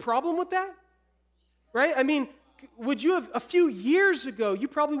don't see a problem with that. Right? I mean, would you have, a few years ago, you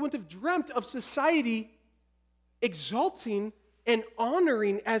probably wouldn't have dreamt of society exalting and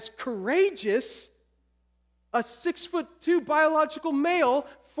honoring as courageous a 6'2" biological male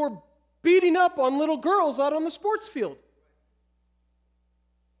for beating up on little girls out on the sports field.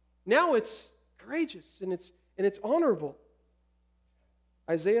 Now it's courageous and it's honorable.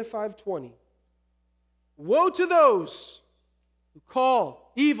 Isaiah 5:20. Woe to those who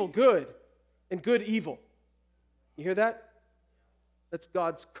call evil good and good evil. You hear that? That's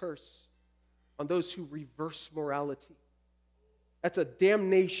God's curse on those who reverse morality. That's a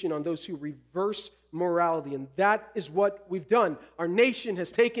damnation on those who reverse morality. And that is what we've done. Our nation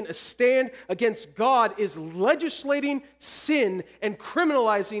has taken a stand against God, is legislating sin and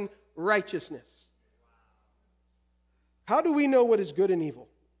criminalizing righteousness. How do we know what is good and evil?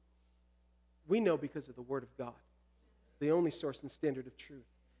 We know because of the Word of God, the only source and standard of truth.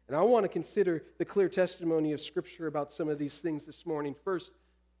 And I want to consider the clear testimony of Scripture about some of these things this morning. First,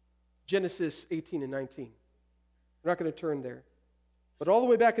 Genesis 18 and 19. We're not going to turn there. But all the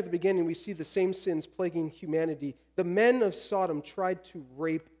way back at the beginning, we see the same sins plaguing humanity. The men of Sodom tried to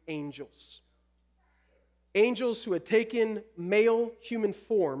rape angels. Angels who had taken male human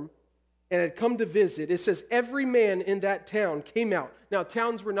form and had come to visit. It says every man in that town came out. Now,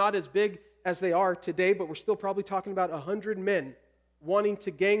 towns were not as big as they are today, but we're still probably talking about 100 men wanting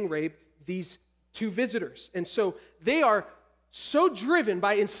to gang rape these two visitors. And so they are so driven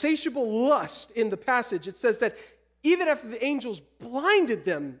by insatiable lust in the passage. It says that even after the angels blinded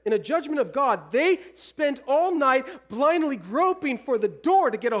them in a judgment of God, they spent all night blindly groping for the door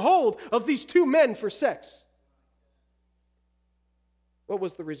to get a hold of these two men for sex. What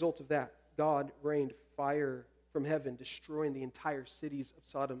was the result of that? God rained fire from heaven, destroying the entire cities of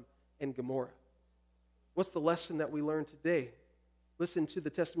Sodom and Gomorrah. What's the lesson that we learn today? Listen to the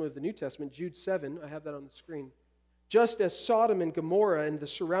testimony of the New Testament, Jude 7. I have that on the screen. Just as Sodom and Gomorrah and the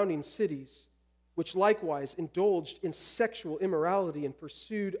surrounding cities, which likewise indulged in sexual immorality and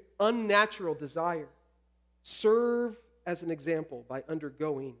pursued unnatural desire, serve as an example by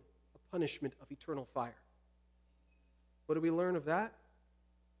undergoing a punishment of eternal fire. What do we learn of that?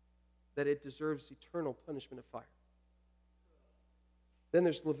 That it deserves eternal punishment of fire. Then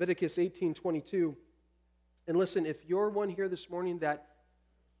there's Leviticus 18:22. And listen, if you're one here this morning that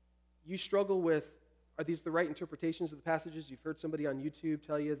you struggle with, are these the right interpretations of the passages? You've heard somebody on YouTube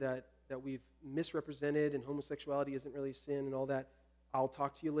tell you that we've misrepresented and homosexuality isn't really sin and all that. I'll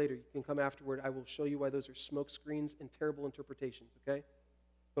talk to you later. You can come afterward. I will show you why those are smoke screens and terrible interpretations, okay?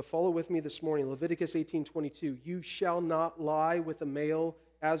 But follow with me this morning. Leviticus 18:22. You shall not lie with a male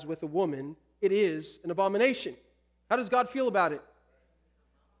as with a woman. It is an abomination. How does God feel about it?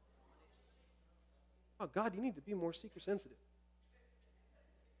 Oh, God, you need to be more seeker sensitive.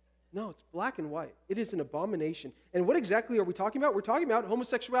 No, it's black and white. It is an abomination. And what exactly are we talking about? We're talking about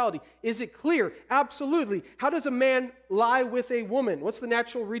homosexuality. Is it clear? Absolutely. How does a man lie with a woman? What's the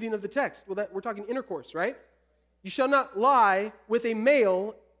natural reading of the text? Well, we're talking intercourse, right? You shall not lie with a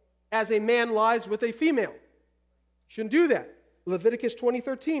male as a man lies with a female. Shouldn't do that. Leviticus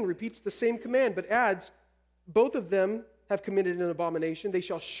 20:13 repeats the same command, but adds, both of them have committed an abomination. They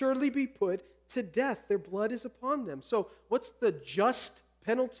shall surely be put to death. Their blood is upon them. So what's the just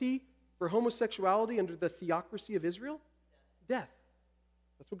penalty for homosexuality under the theocracy of Israel? Death.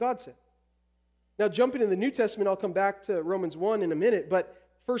 That's what God said. Now, jumping in the New Testament, I'll come back to Romans 1 in a minute, but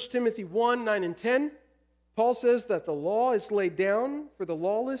 1 Timothy 1, 9 and 10, Paul says that the law is laid down for the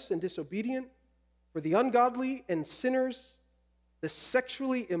lawless and disobedient, for the ungodly and sinners, the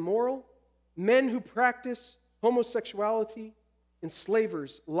sexually immoral, men who practice homosexuality,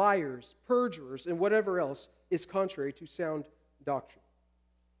 enslavers, liars, perjurers, and whatever else is contrary to sound doctrine.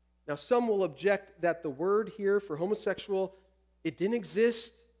 Now, some will object that the word here for homosexual, it didn't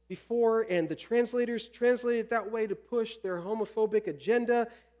exist before, and the translators translated it that way to push their homophobic agenda,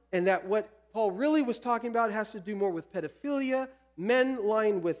 and that what Paul really was talking about has to do more with pedophilia, men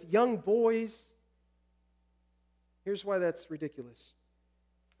lying with young boys. Here's why that's ridiculous.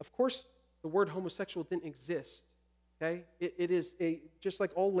 Of course, the word homosexual didn't exist, okay? It is just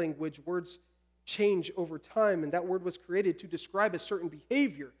like all language, words change over time, and that word was created to describe a certain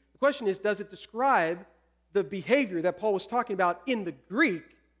behavior. The question is, does it describe the behavior that Paul was talking about in the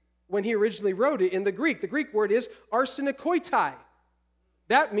Greek when he originally wrote it in the Greek? The Greek word is arsenokoitai.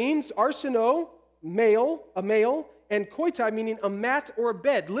 That means arseno, male, a male, and koitai meaning a mat or a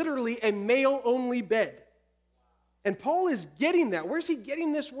bed, literally a male-only bed. And Paul is getting that. Where's he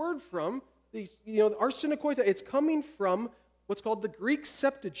getting this word from? Arsenokoitai, it's coming from what's called the Greek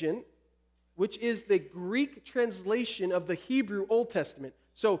Septuagint, which is the Greek translation of the Hebrew Old Testament.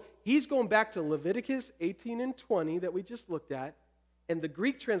 So he's going back to Leviticus 18 and 20 that we just looked at, and the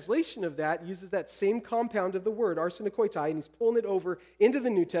Greek translation of that uses that same compound of the word, arsenokoitai, and he's pulling it over into the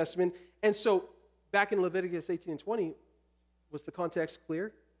New Testament. And so back in Leviticus 18 and 20, was the context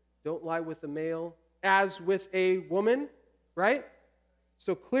clear? Don't lie with a male as with a woman, right?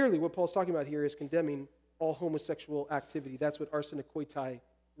 So clearly what Paul's talking about here is condemning all homosexual activity. That's what arsenokoitai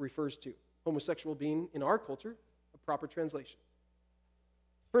refers to. Homosexual being, in our culture, a proper translation.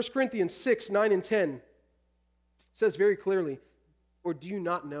 1 Corinthians 6, 9 and 10 says very clearly, or do you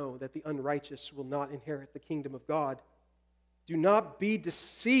not know that the unrighteous will not inherit the kingdom of God? Do not be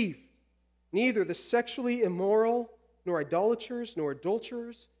deceived. Neither the sexually immoral, nor idolaters, nor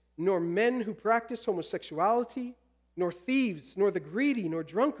adulterers, nor men who practice homosexuality, nor thieves, nor the greedy, nor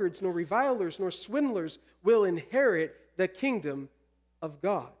drunkards, nor revilers, nor swindlers will inherit the kingdom of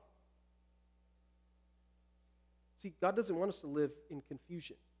God. See, God doesn't want us to live in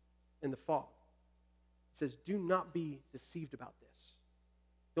confusion, in the fog. He says, do not be deceived about this.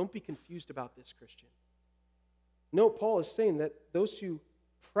 Don't be confused about this, Christian. No, Paul is saying that those who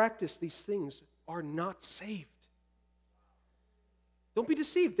practice these things are not saved. Don't be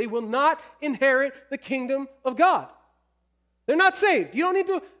deceived. They will not inherit the kingdom of God. They're not saved. You don't need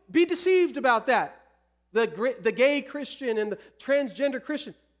to be deceived about that. The gay Christian and the transgender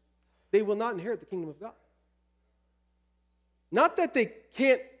Christian, they will not inherit the kingdom of God. Not that they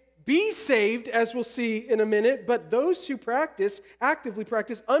can't be saved, as we'll see in a minute, but those who actively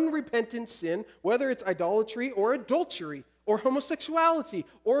practice unrepentant sin, whether it's idolatry or adultery or homosexuality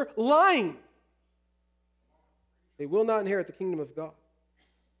or lying, they will not inherit the kingdom of God.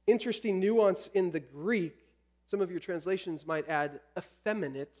 Interesting nuance in the Greek, some of your translations might add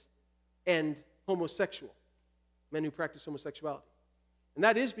effeminate and homosexual, men who practice homosexuality. And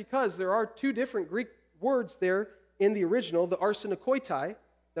that is because there are two different Greek words there in the original, the arsenokoitai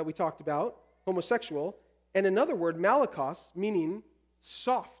that we talked about, homosexual, and another word, malakos, meaning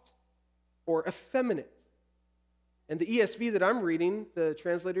soft or effeminate. And the ESV that I'm reading, the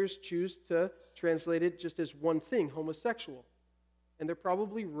translators choose to translate it just as one thing, homosexual. And they're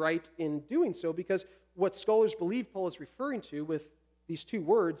probably right in doing so, because what scholars believe Paul is referring to with these two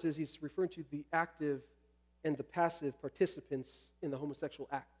words is he's referring to the active and the passive participants in the homosexual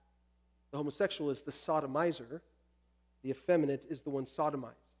act. The homosexual is the sodomizer. The effeminate is the one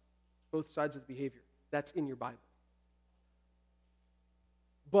sodomized. Both sides of the behavior. That's in your Bible.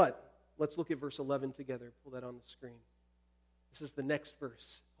 But let's look at verse 11 together. Pull that on the screen. This is the next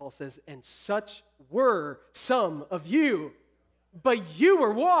verse. Paul says, and such were some of you, but you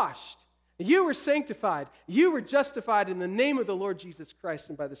were washed. You were sanctified. You were justified in the name of the Lord Jesus Christ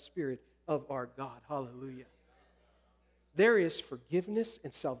and by the Spirit of our God. Hallelujah. There is forgiveness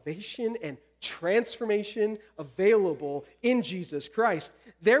and salvation and transformation available in Jesus Christ.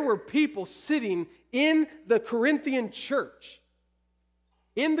 There were people sitting in the Corinthian church,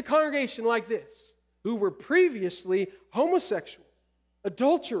 in the congregation like this, who were previously homosexual,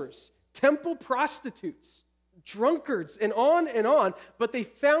 adulterers, temple prostitutes, drunkards, and on, but they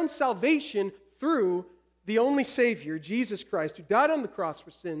found salvation through the only Savior, Jesus Christ, who died on the cross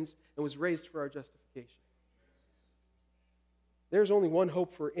for sins and was raised for our justification. There's only one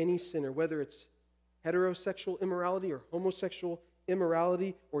hope for any sinner, whether it's heterosexual immorality or homosexual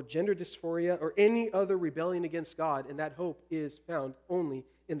immorality or gender dysphoria or any other rebellion against God, and that hope is found only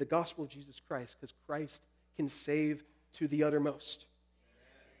in the gospel of Jesus Christ, because Christ can save to the uttermost.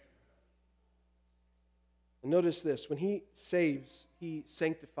 And notice this, when he saves, he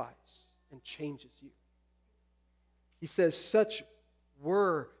sanctifies and changes you. He says, such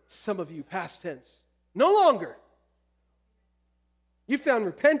were some of you, past tense. No longer. You found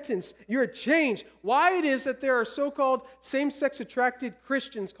repentance. You're changed. Why it is that there are so-called same-sex attracted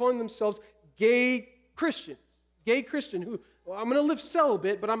Christians calling themselves gay Christians. Gay Christian who, well, I'm going to live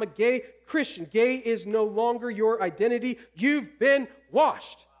celibate, but I'm a gay Christian. Gay is no longer your identity. You've been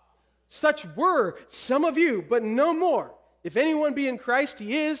washed. Such were some of you, but no more. If anyone be in Christ,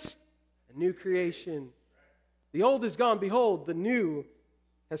 he is a new creation. The old is gone. Behold, the new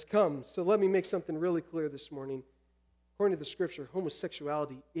has come. So let me make something really clear this morning. According to the Scripture,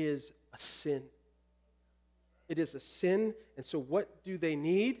 homosexuality is a sin. It is a sin, and so what do they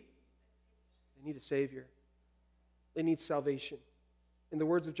need? They need a Savior. They need salvation. In the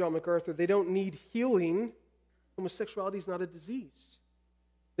words of John MacArthur, they don't need healing. Homosexuality is not a disease.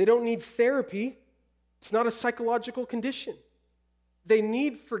 They don't need therapy. It's not a psychological condition. They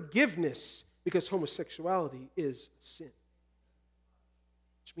need forgiveness because homosexuality is a sin.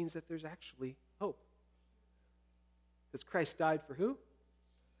 Which means that there's actually hope. Because Christ died for who?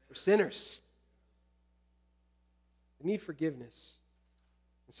 For sinners. They need forgiveness.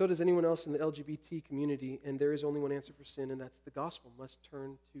 And so does anyone else in the LGBT community, and there is only one answer for sin, and that's the gospel. Must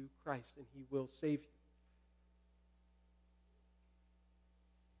turn to Christ, and he will save you.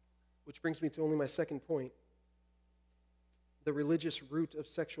 Which brings me to only my second point, the religious root of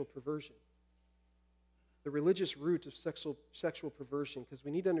sexual perversion. The religious root of sexual perversion, because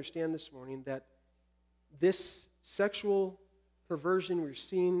we need to understand this morning that this sexual perversion we're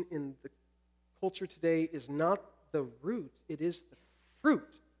seeing in the culture today is not the root, it is the fruit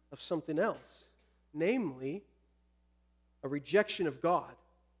of something else, namely a rejection of God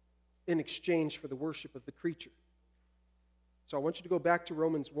in exchange for the worship of the creature. So I want you to go back to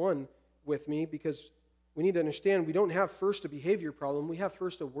Romans 1 with me, because we need to understand we don't have first a behavior problem, we have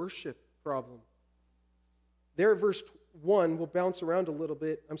first a worship problem. There at verse 1, we'll bounce around a little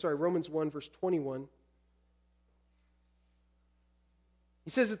bit. Romans 1, verse 21. He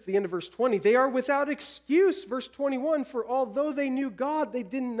says at the end of verse 20, they are without excuse, verse 21, for although they knew God, they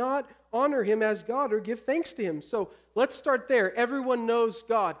did not honor him as God or give thanks to him. So let's start there. Everyone knows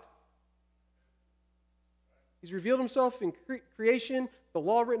God. He's revealed himself in creation, the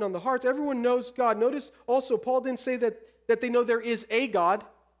law written on the hearts. Everyone knows God. Notice also, Paul didn't say that they know there is a God.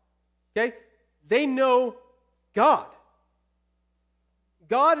 Okay? They know God.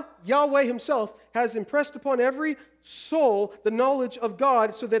 God, Yahweh himself, has impressed upon every soul the knowledge of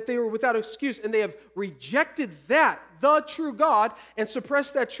God so that they were without excuse, and they have rejected that, the true God, and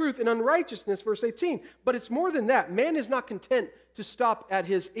suppressed that truth in unrighteousness, verse 18. But it's more than that. Man is not content to stop at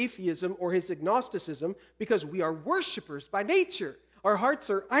his atheism or his agnosticism, because we are worshipers by nature. Our hearts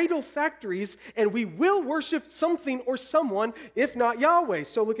are idol factories, and we will worship something or someone, if not Yahweh.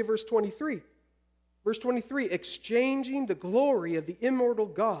 So look at verse 23. Verse 23, exchanging the glory of the immortal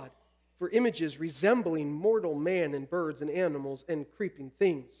God for images resembling mortal man and birds and animals and creeping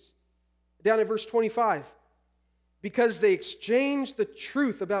things. Down at verse 25, because they exchanged the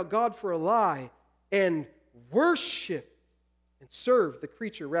truth about God for a lie and worshiped and served the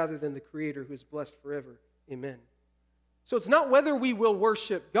creature rather than the Creator, who is blessed forever. Amen. So it's not whether we will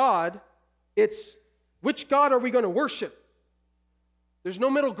worship God, it's which God are we going to worship? There's no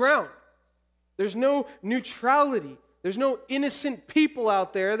middle ground. There's no neutrality. There's no innocent people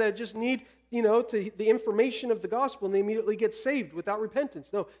out there that just need, the information of the gospel and they immediately get saved without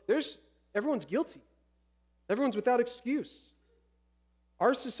repentance. No, everyone's guilty. Everyone's without excuse.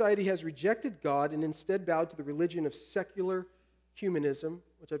 Our society has rejected God and instead bowed to the religion of secular humanism,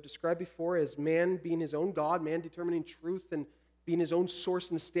 which I've described before as man being his own God, man determining truth and being his own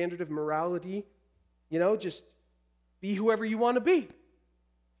source and standard of morality. Just be whoever you want to be.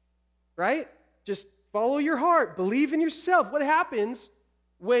 Right? Just follow your heart. Believe in yourself. What happens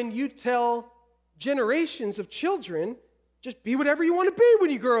when you tell generations of children, just be whatever you want to be when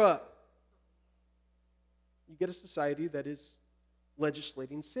you grow up? You get a society that is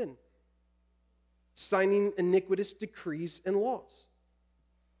legislating sin, signing iniquitous decrees and laws.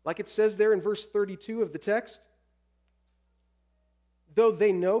 Like it says there in verse 32 of the text, though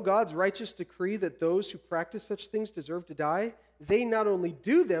they know God's righteous decree that those who practice such things deserve to die, they not only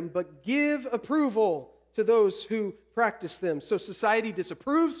do them, but give approval to those who practice them. So society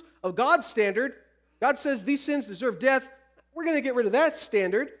disapproves of God's standard. God says these sins deserve death. We're going to get rid of that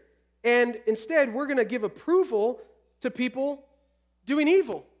standard. And instead, we're going to give approval to people doing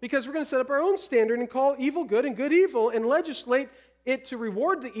evil, because we're going to set up our own standard and call evil good and good evil and legislate it to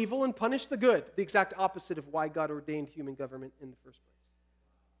reward the evil and punish the good. The exact opposite of why God ordained human government in the first place.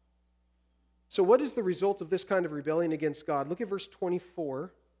 So what is the result of this kind of rebellion against God? Look at verse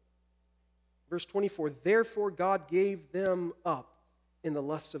 24. Verse 24, therefore God gave them up in the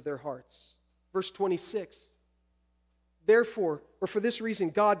lusts of their hearts. Verse 26, therefore, or for this reason,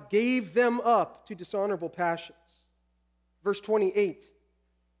 God gave them up to dishonorable passions. Verse 28,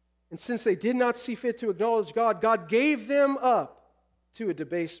 and since they did not see fit to acknowledge God, God gave them up to a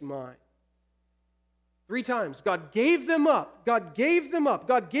debased mind. 3 times. God gave them up. God gave them up.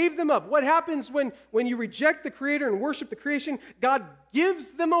 God gave them up. What happens when you reject the Creator and worship the creation? God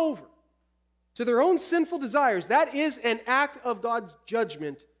gives them over to their own sinful desires. That is an act of God's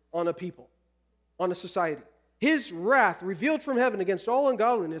judgment on a people, on a society. His wrath revealed from heaven against all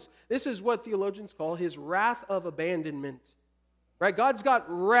ungodliness. This is what theologians call his wrath of abandonment. Right? God's got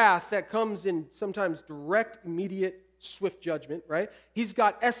wrath that comes in sometimes direct, immediate, swift judgment, right? He's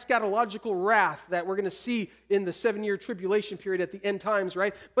got eschatological wrath that we're going to see in the 7-year tribulation period at the end times,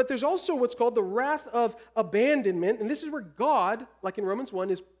 right? But there's also what's called the wrath of abandonment, and this is where God, like in Romans 1,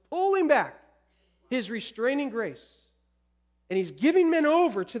 is pulling back his restraining grace. And he's giving men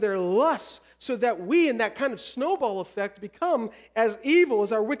over to their lusts so that we, in that kind of snowball effect, become as evil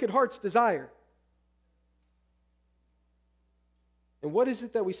as our wicked hearts desire. And what is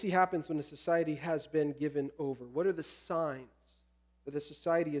it that we see happens when a society has been given over? What are the signs that the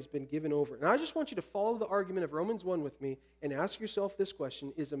society has been given over? And I just want you to follow the argument of Romans 1 with me and ask yourself this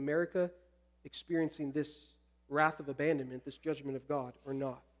question: is America experiencing this wrath of abandonment, this judgment of God, or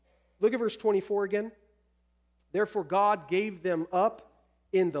not? Look at verse 24 again. Therefore God gave them up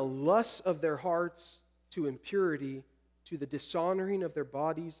in the lusts of their hearts to impurity, to the dishonoring of their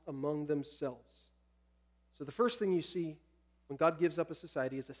bodies among themselves. So the first thing you see when God gives up a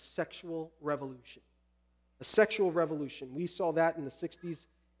society is a sexual revolution. A sexual revolution. We saw that in the 60s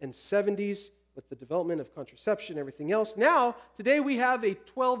and 70s. with the development of contraception and everything else. Now, today we have a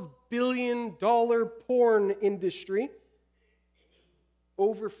 $12 billion porn industry.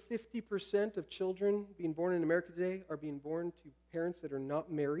 Over 50% of children being born in America today are being born to parents that are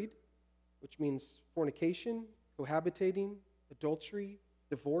not married, which means fornication, cohabitating, adultery,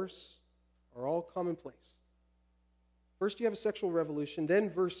 divorce are all commonplace. First, you have a sexual revolution. Then,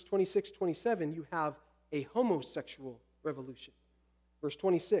 verse 26, 27, you have a homosexual revolution. Verse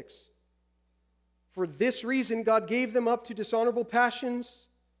 26, for this reason God gave them up to dishonorable passions,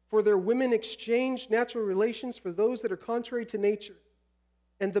 for their women exchanged natural relations for those that are contrary to nature.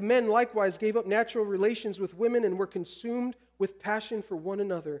 And the men likewise gave up natural relations with women and were consumed with passion for one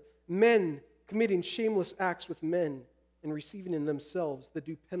another, men committing shameless acts with men and receiving in themselves the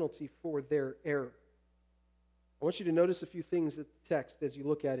due penalty for their error. I want you to notice a few things in the text as you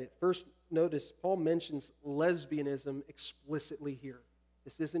look at it. First, notice Paul mentions lesbianism explicitly here.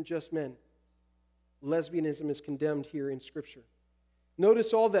 This isn't just men. Lesbianism is condemned here in Scripture.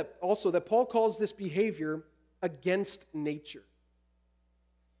 Notice also that Paul calls this behavior against nature.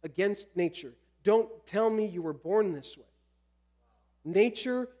 Against nature. Don't tell me you were born this way.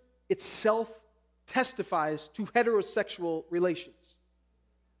 Nature itself testifies to heterosexual relations.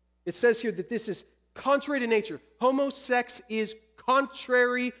 It says here that this is contrary to nature. Homosex is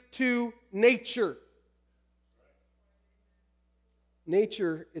contrary to nature.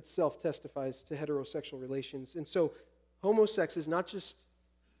 Nature itself testifies to heterosexual relations. And so homosex is not just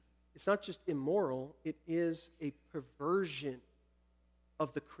immoral, it is a perversion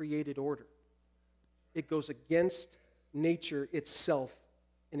of the created order. It goes against nature itself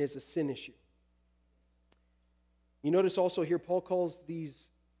and is a sin issue. You notice also here Paul calls these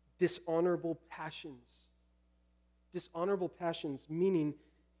dishonorable passions. Dishonorable passions, meaning,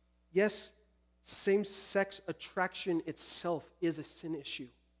 yes, same-sex attraction itself is a sin issue.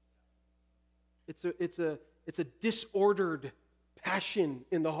 It's a disordered passion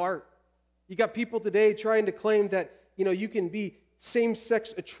in the heart. You got people today trying to claim that, you can be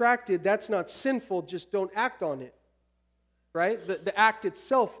same-sex attracted. That's not sinful, just don't act on it. Right? The act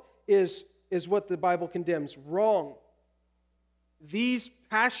itself is what the Bible condemns. Wrong. These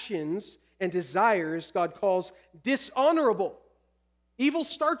passions and desires God calls dishonorable. Evil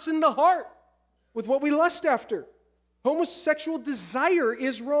starts in the heart with what we lust after. Homosexual desire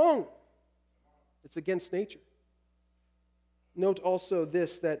is wrong. It's against nature. Note also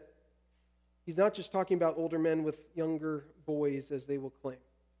this, that he's not just talking about older men with younger boys, as they will claim.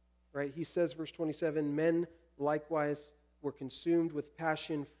 Right? He says, verse 27, men likewise were consumed with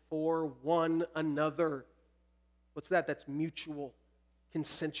passion for one another. What's that? That's mutual,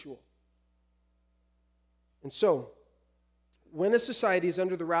 consensual. And so, when a society is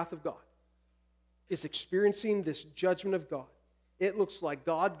under the wrath of God, is experiencing this judgment of God, it looks like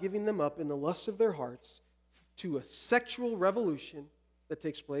God giving them up in the lusts of their hearts to a sexual revolution that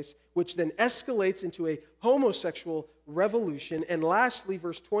takes place, which then escalates into a homosexual revolution. And lastly,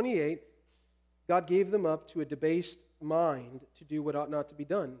 verse 28, God gave them up to a debased mind to do what ought not to be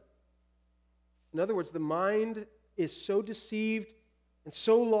done. In other words, the mind is so deceived and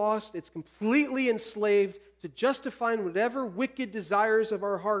so lost, it's completely enslaved to justifying whatever wicked desires of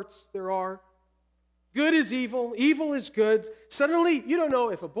our hearts there are. Good is evil, evil is good. Suddenly, you don't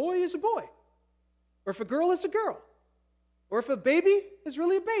know if a boy is a boy, or if a girl is a girl, or if a baby is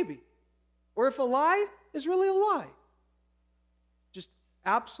really a baby, or if a lie is really a lie. Just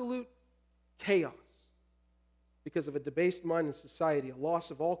absolute chaos because of a debased mind in society, a loss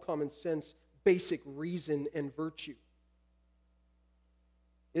of all common sense, basic reason, and virtue.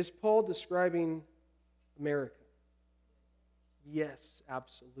 Is Paul describing America? Yes,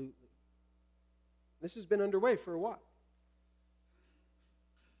 absolutely. This has been underway for a while.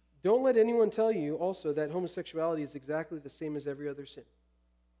 Don't let anyone tell you also that homosexuality is exactly the same as every other sin.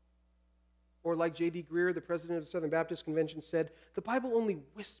 Or like J.D. Greer, the president of the Southern Baptist Convention, said, the Bible only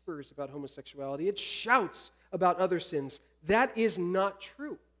whispers about homosexuality. It shouts about other sins. That is not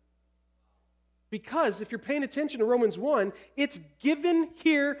true. Because if you're paying attention to Romans 1, it's given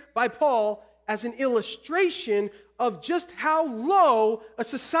here by Paul as an illustration of just how low a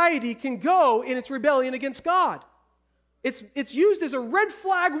society can go in its rebellion against God. It's used as a red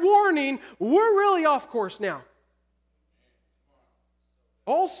flag warning. We're really off course now.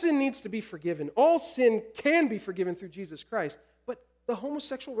 All sin needs to be forgiven. All sin can be forgiven through Jesus Christ. But the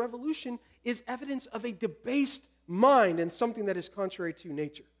homosexual revolution is evidence of a debased mind and something that is contrary to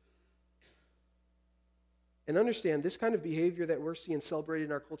nature. And understand, this kind of behavior that we're seeing celebrated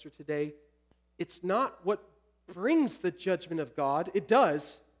in our culture today, it's not what brings the judgment of God. It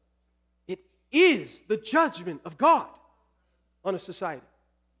does. It is the judgment of God on a society.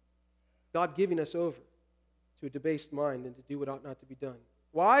 God giving us over to a debased mind and to do what ought not to be done.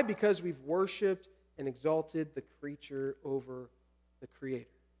 Why? Because we've worshiped and exalted the creature over the Creator.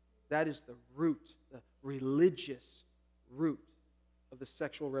 That is the root, the religious root of the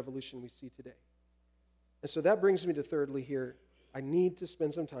sexual revolution we see today. And so that brings me to thirdly here. I need to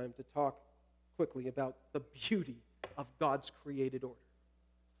spend some time to talk quickly about the beauty of God's created order.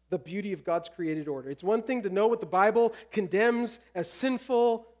 The beauty of God's created order. It's one thing to know what the Bible condemns as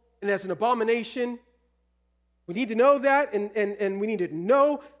sinful and as an abomination. We need to know that, and we need to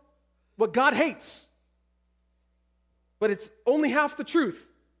know what God hates. But it's only half the truth,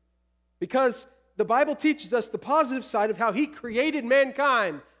 because the Bible teaches us the positive side of how He created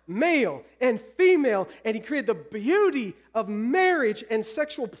mankind, male and female, and He created the beauty of marriage and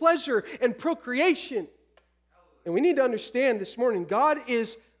sexual pleasure and procreation. And we need to understand this morning, God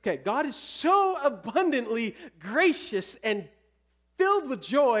is so abundantly gracious and filled with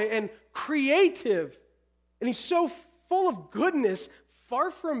joy and creative. And He's so full of goodness, far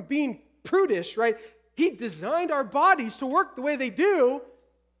from being prudish, right? He designed our bodies to work the way they do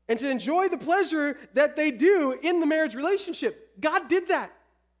and to enjoy the pleasure that they do in the marriage relationship. God did that.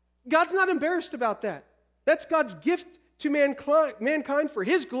 God's not embarrassed about that. That's God's gift to mankind for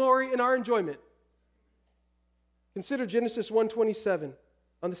His glory and our enjoyment. Consider Genesis 1:27.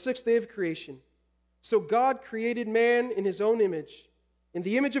 On the sixth day of creation, so God created man in His own image. In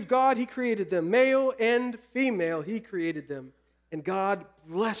the image of God, He created them. Male and female, He created them. And God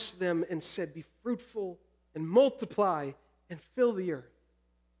blessed them and said, be fruitful and multiply and fill the earth.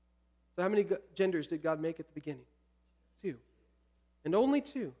 So how many genders did God make at the beginning? 2. And only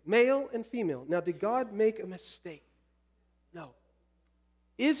 2, male and female. Now, did God make a mistake? No.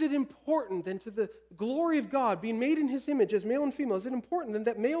 Is it important then, to the glory of God, being made in His image as male and female, is it important then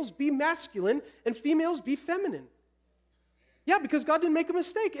that males be masculine and females be feminine? Yeah, because God didn't make a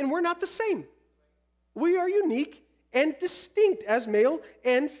mistake, and we're not the same. We are unique and distinct as male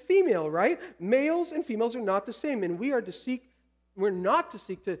and female, right? Males and females are not the same, and we're not to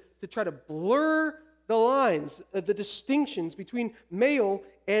seek to try to blur the lines, the distinctions between male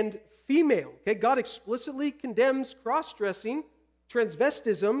and female. Okay, God explicitly condemns cross-dressing,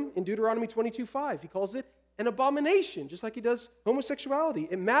 transvestism in Deuteronomy 22:5. He calls it an abomination, just like He does homosexuality.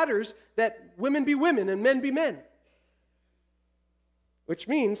 It matters that women be women and men be men, which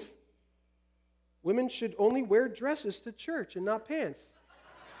means women should only wear dresses to church and not pants.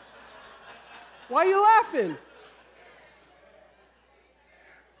 Why are you laughing?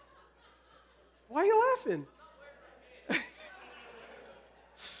 Why are you laughing?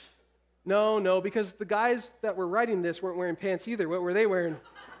 No, because the guys that were writing this weren't wearing pants either. What were they wearing?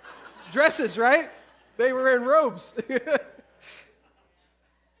 Dresses, right? They were wearing robes.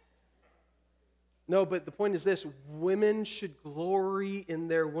 No, but the point is this: women should glory in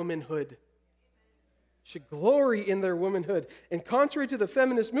their womanhood. Should glory in their womanhood. And contrary to the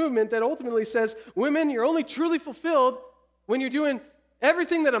feminist movement that ultimately says, women, you're only truly fulfilled when you're doing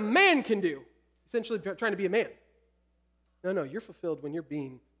everything that a man can do, essentially trying to be a man. No, you're fulfilled when you're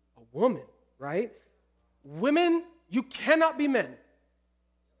being a woman, right? Women, you cannot be men.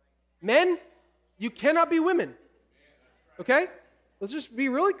 Men, you cannot be women. Okay? Let's just be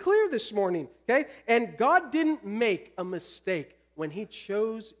really clear this morning, okay? And God didn't make a mistake when He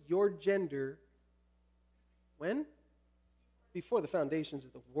chose your gender. When? Before the foundations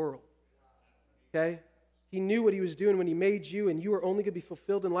of the world, okay? He knew what He was doing when He made you, and you are only going to be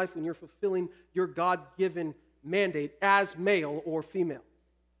fulfilled in life when you're fulfilling your God-given mandate as male or female.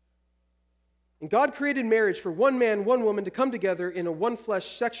 And God created marriage for one man, one woman to come together in a one-flesh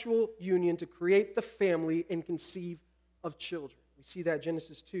sexual union to create the family and conceive of children. We see that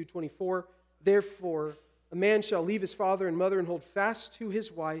Genesis 2:24. Therefore, a man shall leave his father and mother and hold fast to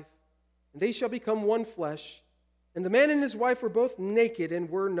his wife, and they shall become one flesh. And the man and his wife were both naked and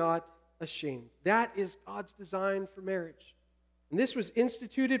were not ashamed. That is God's design for marriage. And this was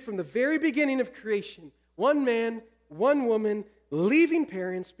instituted from the very beginning of creation. One man, one woman, leaving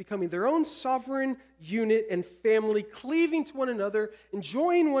parents, becoming their own sovereign unit and family, cleaving to one another,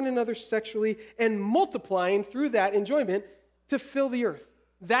 enjoying one another sexually, and multiplying through that enjoyment to fill the earth.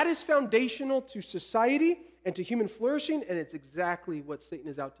 That is foundational to society and to human flourishing, and it's exactly what Satan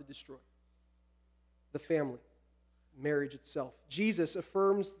is out to destroy. The family, marriage itself. Jesus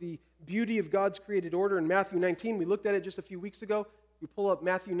affirms the beauty of God's created order in Matthew 19. We looked at it just a few weeks ago. We pull up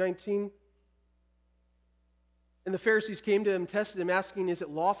Matthew 19. And the Pharisees came to Him, tested Him, asking, is it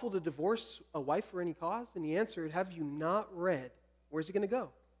lawful to divorce a wife for any cause? And He answered, have you not read? Where's He going to go?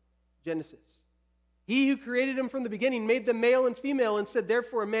 Genesis. He who created them from the beginning made them male and female and said,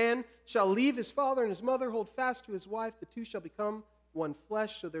 therefore a man shall leave his father and his mother, hold fast to his wife, the two shall become one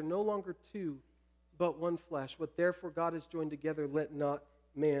flesh, so they're no longer two, but one flesh. What therefore God has joined together, let not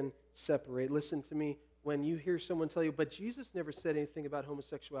man separate. Listen to me. When you hear someone tell you, but Jesus never said anything about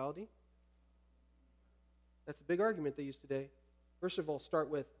homosexuality, that's a big argument they use today. First of all, start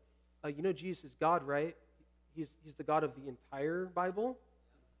with, you know Jesus is God, right? He's the God of the entire Bible,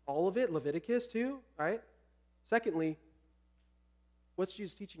 all of it, Leviticus too, right? Secondly, what's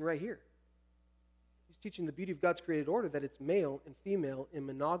Jesus teaching right here? He's teaching the beauty of God's created order, that it's male and female in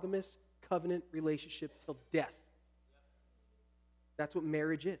monogamous covenant relationship till death. That's what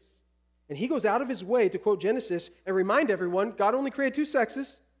marriage is. And he goes out of his way to quote Genesis and remind everyone, God only created two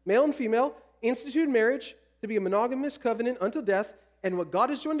sexes, male and female, instituted marriage to be a monogamous covenant until death, and what God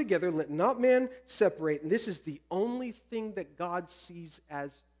has joined together, let not man separate. And this is the only thing that God sees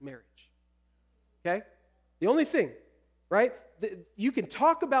as marriage. Okay? The only thing, right? You can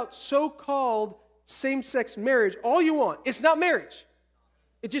talk about so-called same-sex marriage all you want. It's not marriage.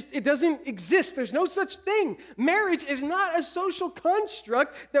 It doesn't exist. There's no such thing. Marriage is not a social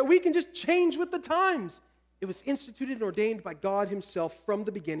construct that we can just change with the times. It was instituted and ordained by God himself from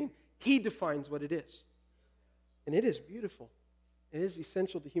the beginning. He defines what it is. And it is beautiful. It is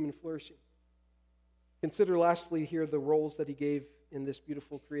essential to human flourishing. Consider lastly here the roles that he gave in this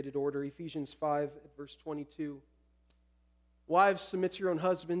beautiful created order. Ephesians 5 at verse 22. Wives, submit to your own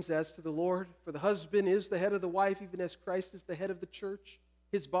husbands as to the Lord, for the husband is the head of the wife, even as Christ is the head of the church,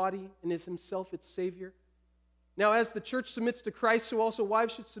 his body, and is himself its Savior. Now, as the church submits to Christ, so also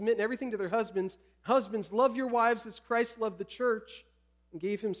wives should submit in everything to their husbands. Husbands, love your wives as Christ loved the church and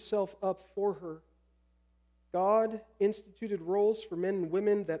gave himself up for her. God instituted roles for men and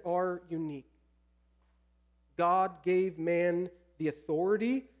women that are unique. God gave man the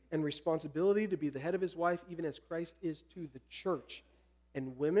authority and responsibility to be the head of his wife, even as Christ is to the church.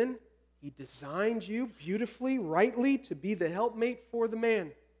 And women, he designed you beautifully, rightly, to be the helpmate for the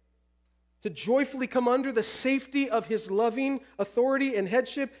man, to joyfully come under the safety of his loving authority and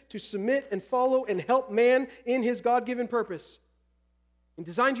headship, to submit and follow and help man in his God-given purpose. And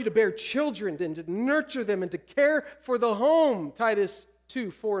designed you to bear children and to nurture them and to care for the home, Titus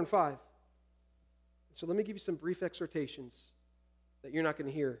 2, 4, and 5. So let me give you some brief exhortations that you're not going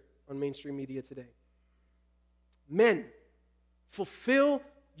to hear on mainstream media today. Men, fulfill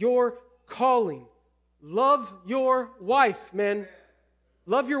your calling. Love your wife, men.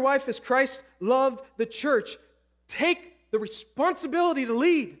 Love your wife as Christ loved the church. Take the responsibility to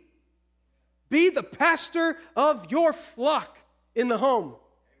lead. Be the pastor of your flock in the home. Amen.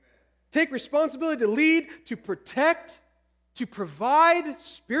 Take responsibility to lead, to protect, to provide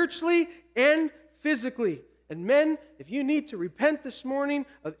spiritually and physically. And men, if you need to repent this morning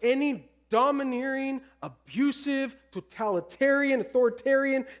of any domineering, abusive, totalitarian,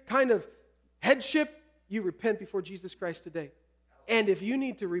 authoritarian kind of headship, you repent before Jesus Christ today. And if you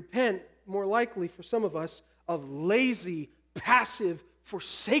need to repent, more likely for some of us, of lazy, passive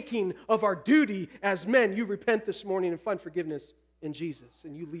forsaking of our duty as men, you repent this morning and find forgiveness in Jesus,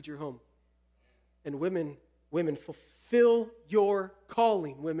 and you lead your home. And women, fulfill your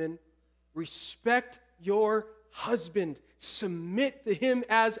calling, women. Respect your husband. Submit to him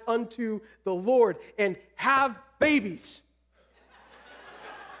as unto the Lord, and have babies.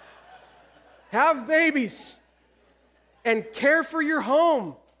 Have babies. And care for your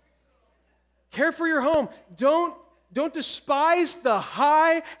home. Care for your home. Don't despise the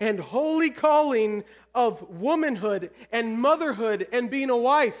high and holy calling of womanhood and motherhood and being a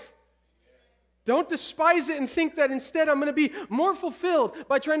wife. Don't despise it and think that instead I'm going to be more fulfilled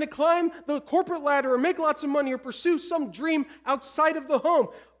by trying to climb the corporate ladder or make lots of money or pursue some dream outside of the home.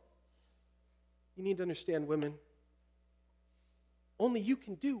 You need to understand, women, only you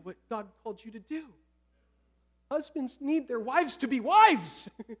can do what God called you to do. Husbands need their wives to be wives.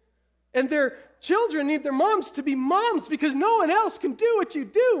 And their children need their moms to be moms, because no one else can do what you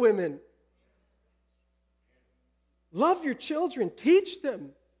do, women. Love your children. Teach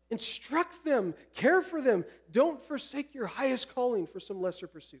them. Instruct them. Care for them. Don't forsake your highest calling for some lesser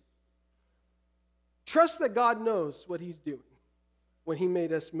pursuit. Trust that God knows what he's doing when he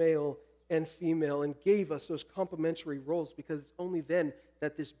made us male and female and gave us those complementary roles, because it's only then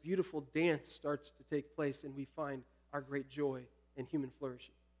that this beautiful dance starts to take place and we find our great joy in human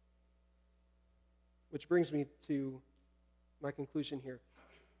flourishing. Which brings me to my conclusion here.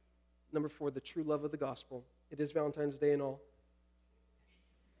 Number 4, the true love of the gospel. It is Valentine's Day and all.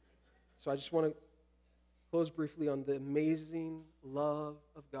 So I just want to close briefly on the amazing love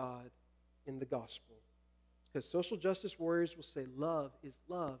of God in the gospel. Because social justice warriors will say love is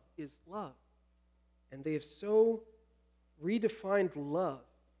love is love. And they have so redefined love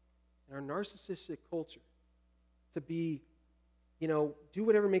in our narcissistic culture to be do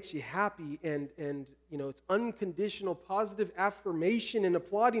whatever makes you happy, and it's unconditional positive affirmation and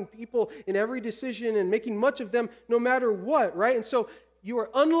applauding people in every decision and making much of them no matter what, right? And so you are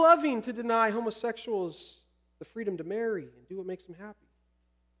unloving to deny homosexuals the freedom to marry and do what makes them happy.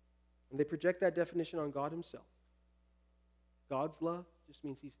 And they project that definition on God himself. God's love just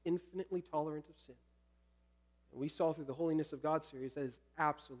means he's infinitely tolerant of sin. And we saw through the Holiness of God series that is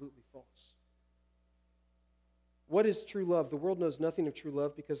absolutely false. What is true love? The world knows nothing of true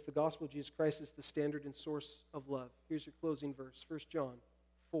love because the gospel of Jesus Christ is the standard and source of love. Here's your closing verse, 1 John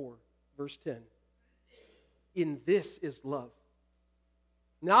 4, verse 10. In this is love.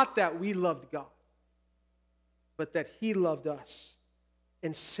 Not that we loved God, but that he loved us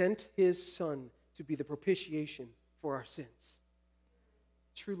and sent his Son to be the propitiation for our sins.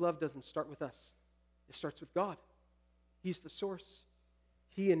 True love doesn't start with us. It starts with God. He's the source.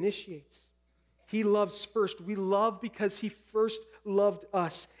 He initiates. He loves first. We love because he first loved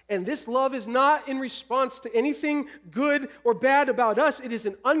us. And this love is not in response to anything good or bad about us. It is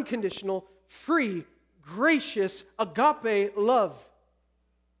an unconditional, free, gracious, agape love.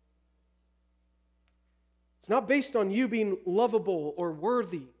 It's not based on you being lovable or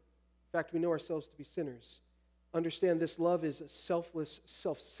worthy. In fact, we know ourselves to be sinners. Understand this love is a selfless,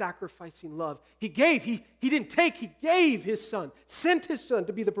 self-sacrificing love. He gave, he didn't take, he gave his Son, sent his Son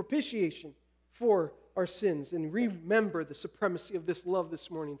to be the propitiation for our sins. And remember the supremacy of this love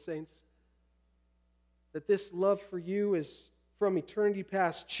this morning, saints. That this love for you is from eternity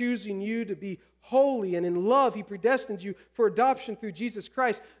past, choosing you to be holy, and in love he predestined you for adoption through Jesus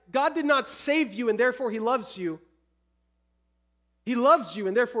Christ. God did not save you and therefore he loves you. He loves you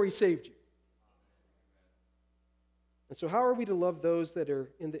and therefore he saved you. And so how are we to love those that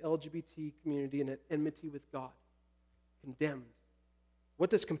are in the LGBT community and at enmity with God? Condemned. What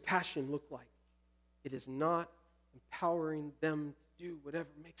does compassion look like? It is not empowering them to do whatever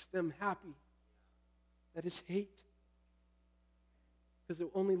makes them happy. That is hate. Because it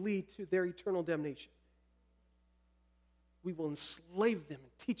will only lead to their eternal damnation. We will enslave them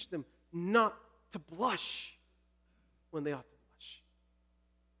and teach them not to blush when they ought to blush.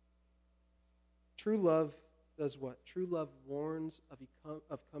 True love does what? True love warns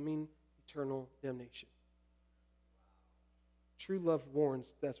of coming eternal damnation. True love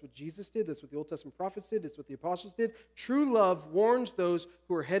warns. That's what Jesus did. That's what the Old Testament prophets did. That's what the apostles did. True love warns those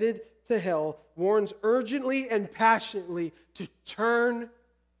who are headed to hell, warns urgently and passionately to turn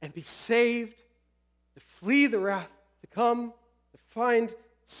and be saved, to flee the wrath to come, to find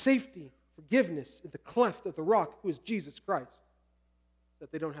safety, forgiveness in the cleft of the rock, who is Jesus Christ, so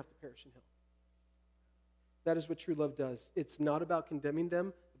that they don't have to perish in hell. That is what true love does. It's not about condemning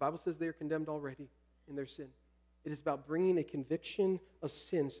them. The Bible says they are condemned already in their sin. It is about bringing a conviction of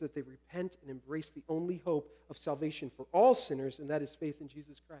sin so that they repent and embrace the only hope of salvation for all sinners, and that is faith in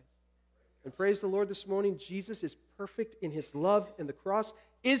Jesus Christ. And praise the Lord this morning, Jesus is perfect in his love, and the cross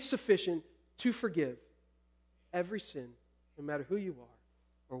is sufficient to forgive every sin, no matter who you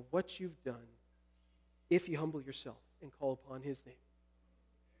are or what you've done, if you humble yourself and call upon his name.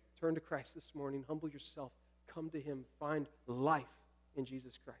 Turn to Christ this morning, humble yourself, come to him, find life in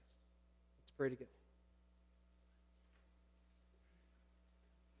Jesus Christ. Let's pray together.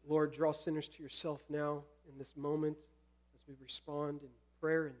 Lord, draw sinners to yourself now in this moment as we respond in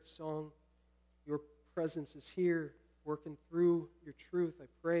prayer and song. Your presence is here, working through your truth. I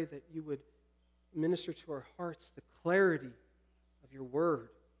pray that you would minister to our hearts the clarity of your word.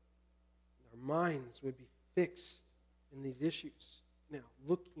 And our minds would be fixed in these issues. Now,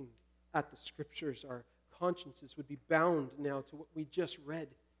 looking at the scriptures, our consciences would be bound now to what we just read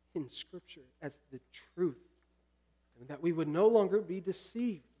in Scripture as the truth. And that we would no longer be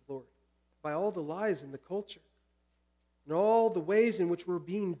deceived, Lord, by all the lies in the culture and all the ways in which we're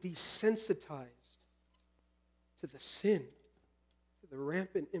being desensitized to the sin, to the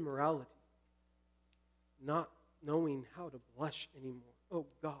rampant immorality, not knowing how to blush anymore. Oh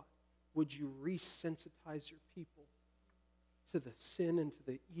God, would you resensitize your people to the sin and to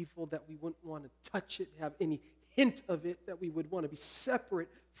the evil, that we wouldn't want to touch it, have any hint of it, that we would want to be separate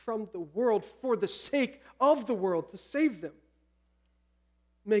from the world for the sake of the world, to save them.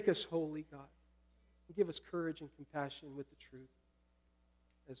 Make us holy, God. And give us courage and compassion with the truth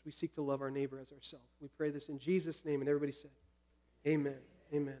as we seek to love our neighbor as ourselves. We pray this in Jesus' name, and everybody said, amen,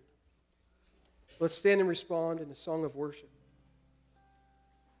 amen. Let's stand and respond in a song of worship.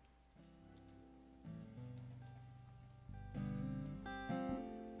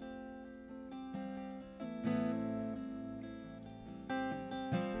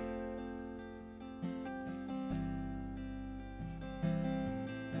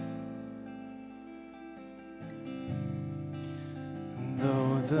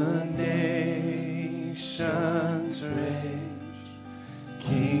 the nations rage,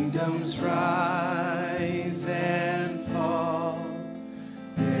 kingdoms rise and fall.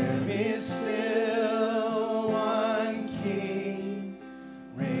 There is still one King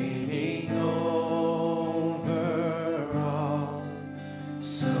reigning over all.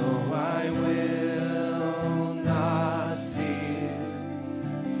 So I will not fear,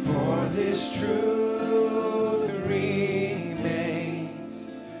 for this truth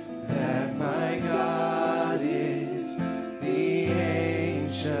remains, that my God is the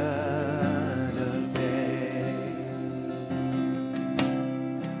Ancient of Days.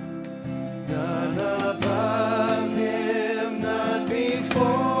 None above him, none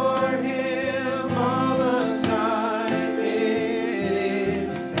before him, all of time in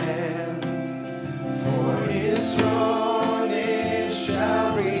his hands. For his throne it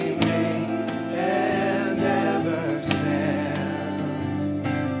shall remain and ever stand.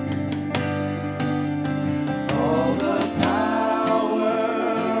 All the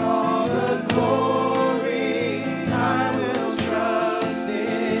power, all the glory, I will trust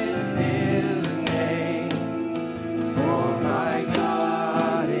in his name. For my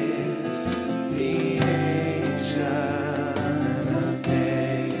God is the Ancient of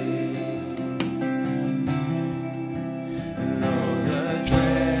Days. Though the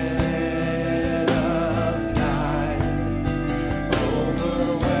dread of night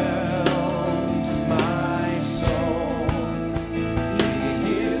overwhelms my soul,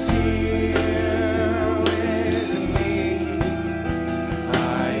 he is here with me. I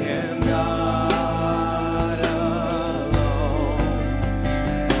am not alone.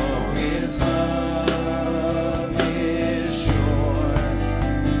 Oh, his love is sure,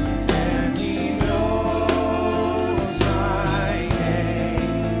 and he knows my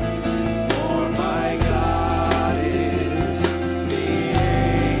name. For my God is the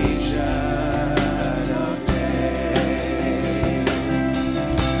Ancient of Days.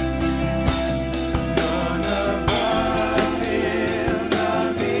 None above him,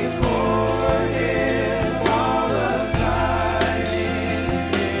 none before him, all of time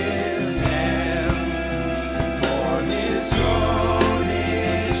in his hand. For his throne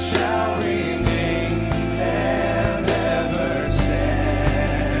it shall remain and ever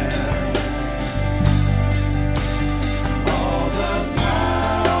stand. All the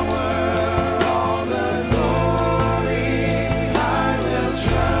power, all the glory, I will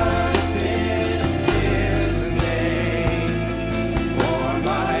trust in his name. For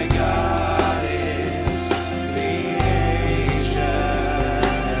my God is the Ancient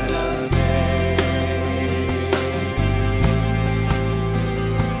of Days. Though I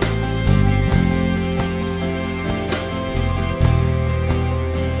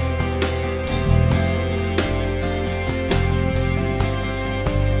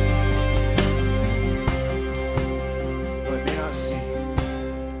may not see,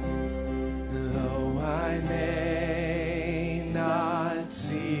 though I may not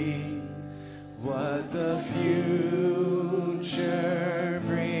see what the future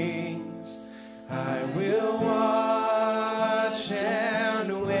brings, I will watch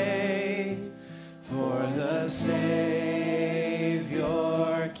and wait for the Savior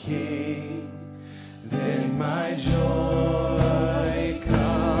King. Then my joy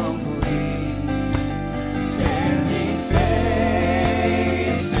complete, standing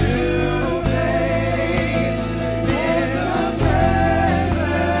face to face in the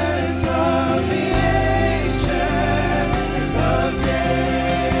presence of the Ancient of Days.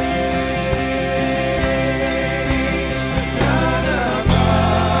 None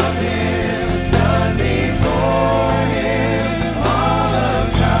above him, none before him, all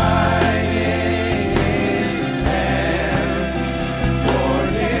of time in his hands. For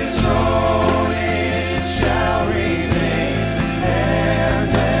his throne it shall remain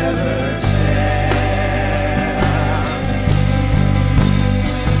and ever stand.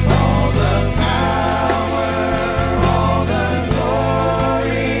 All the power, all the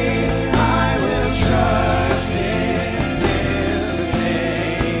glory, I will trust in his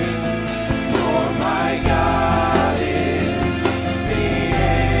name. For my God is the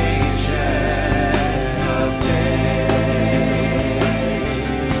Ancient of Days.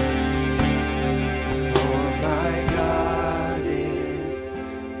 For my God is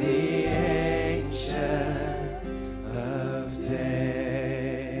the Ancient of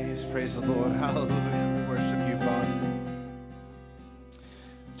Days. Praise the Lord. Hallelujah. We worship you, Father.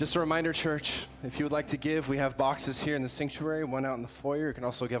 Just a reminder, church, if you would like to give, we have boxes here in the sanctuary, one out in the foyer. You can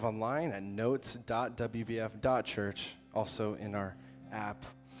also give online at notes.wbf.church, also in our app.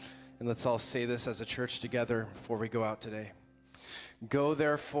 And let's all say this as a church together before we go out today. Go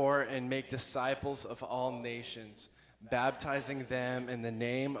therefore and make disciples of all nations, baptizing them in the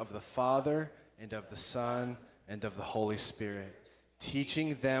name of the Father and of the Son and of the Holy Spirit,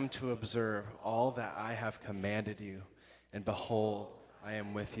 teaching them to observe all that I have commanded you. And behold, I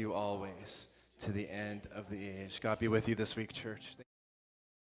am with you always to the end of the age. God be with you this week, church.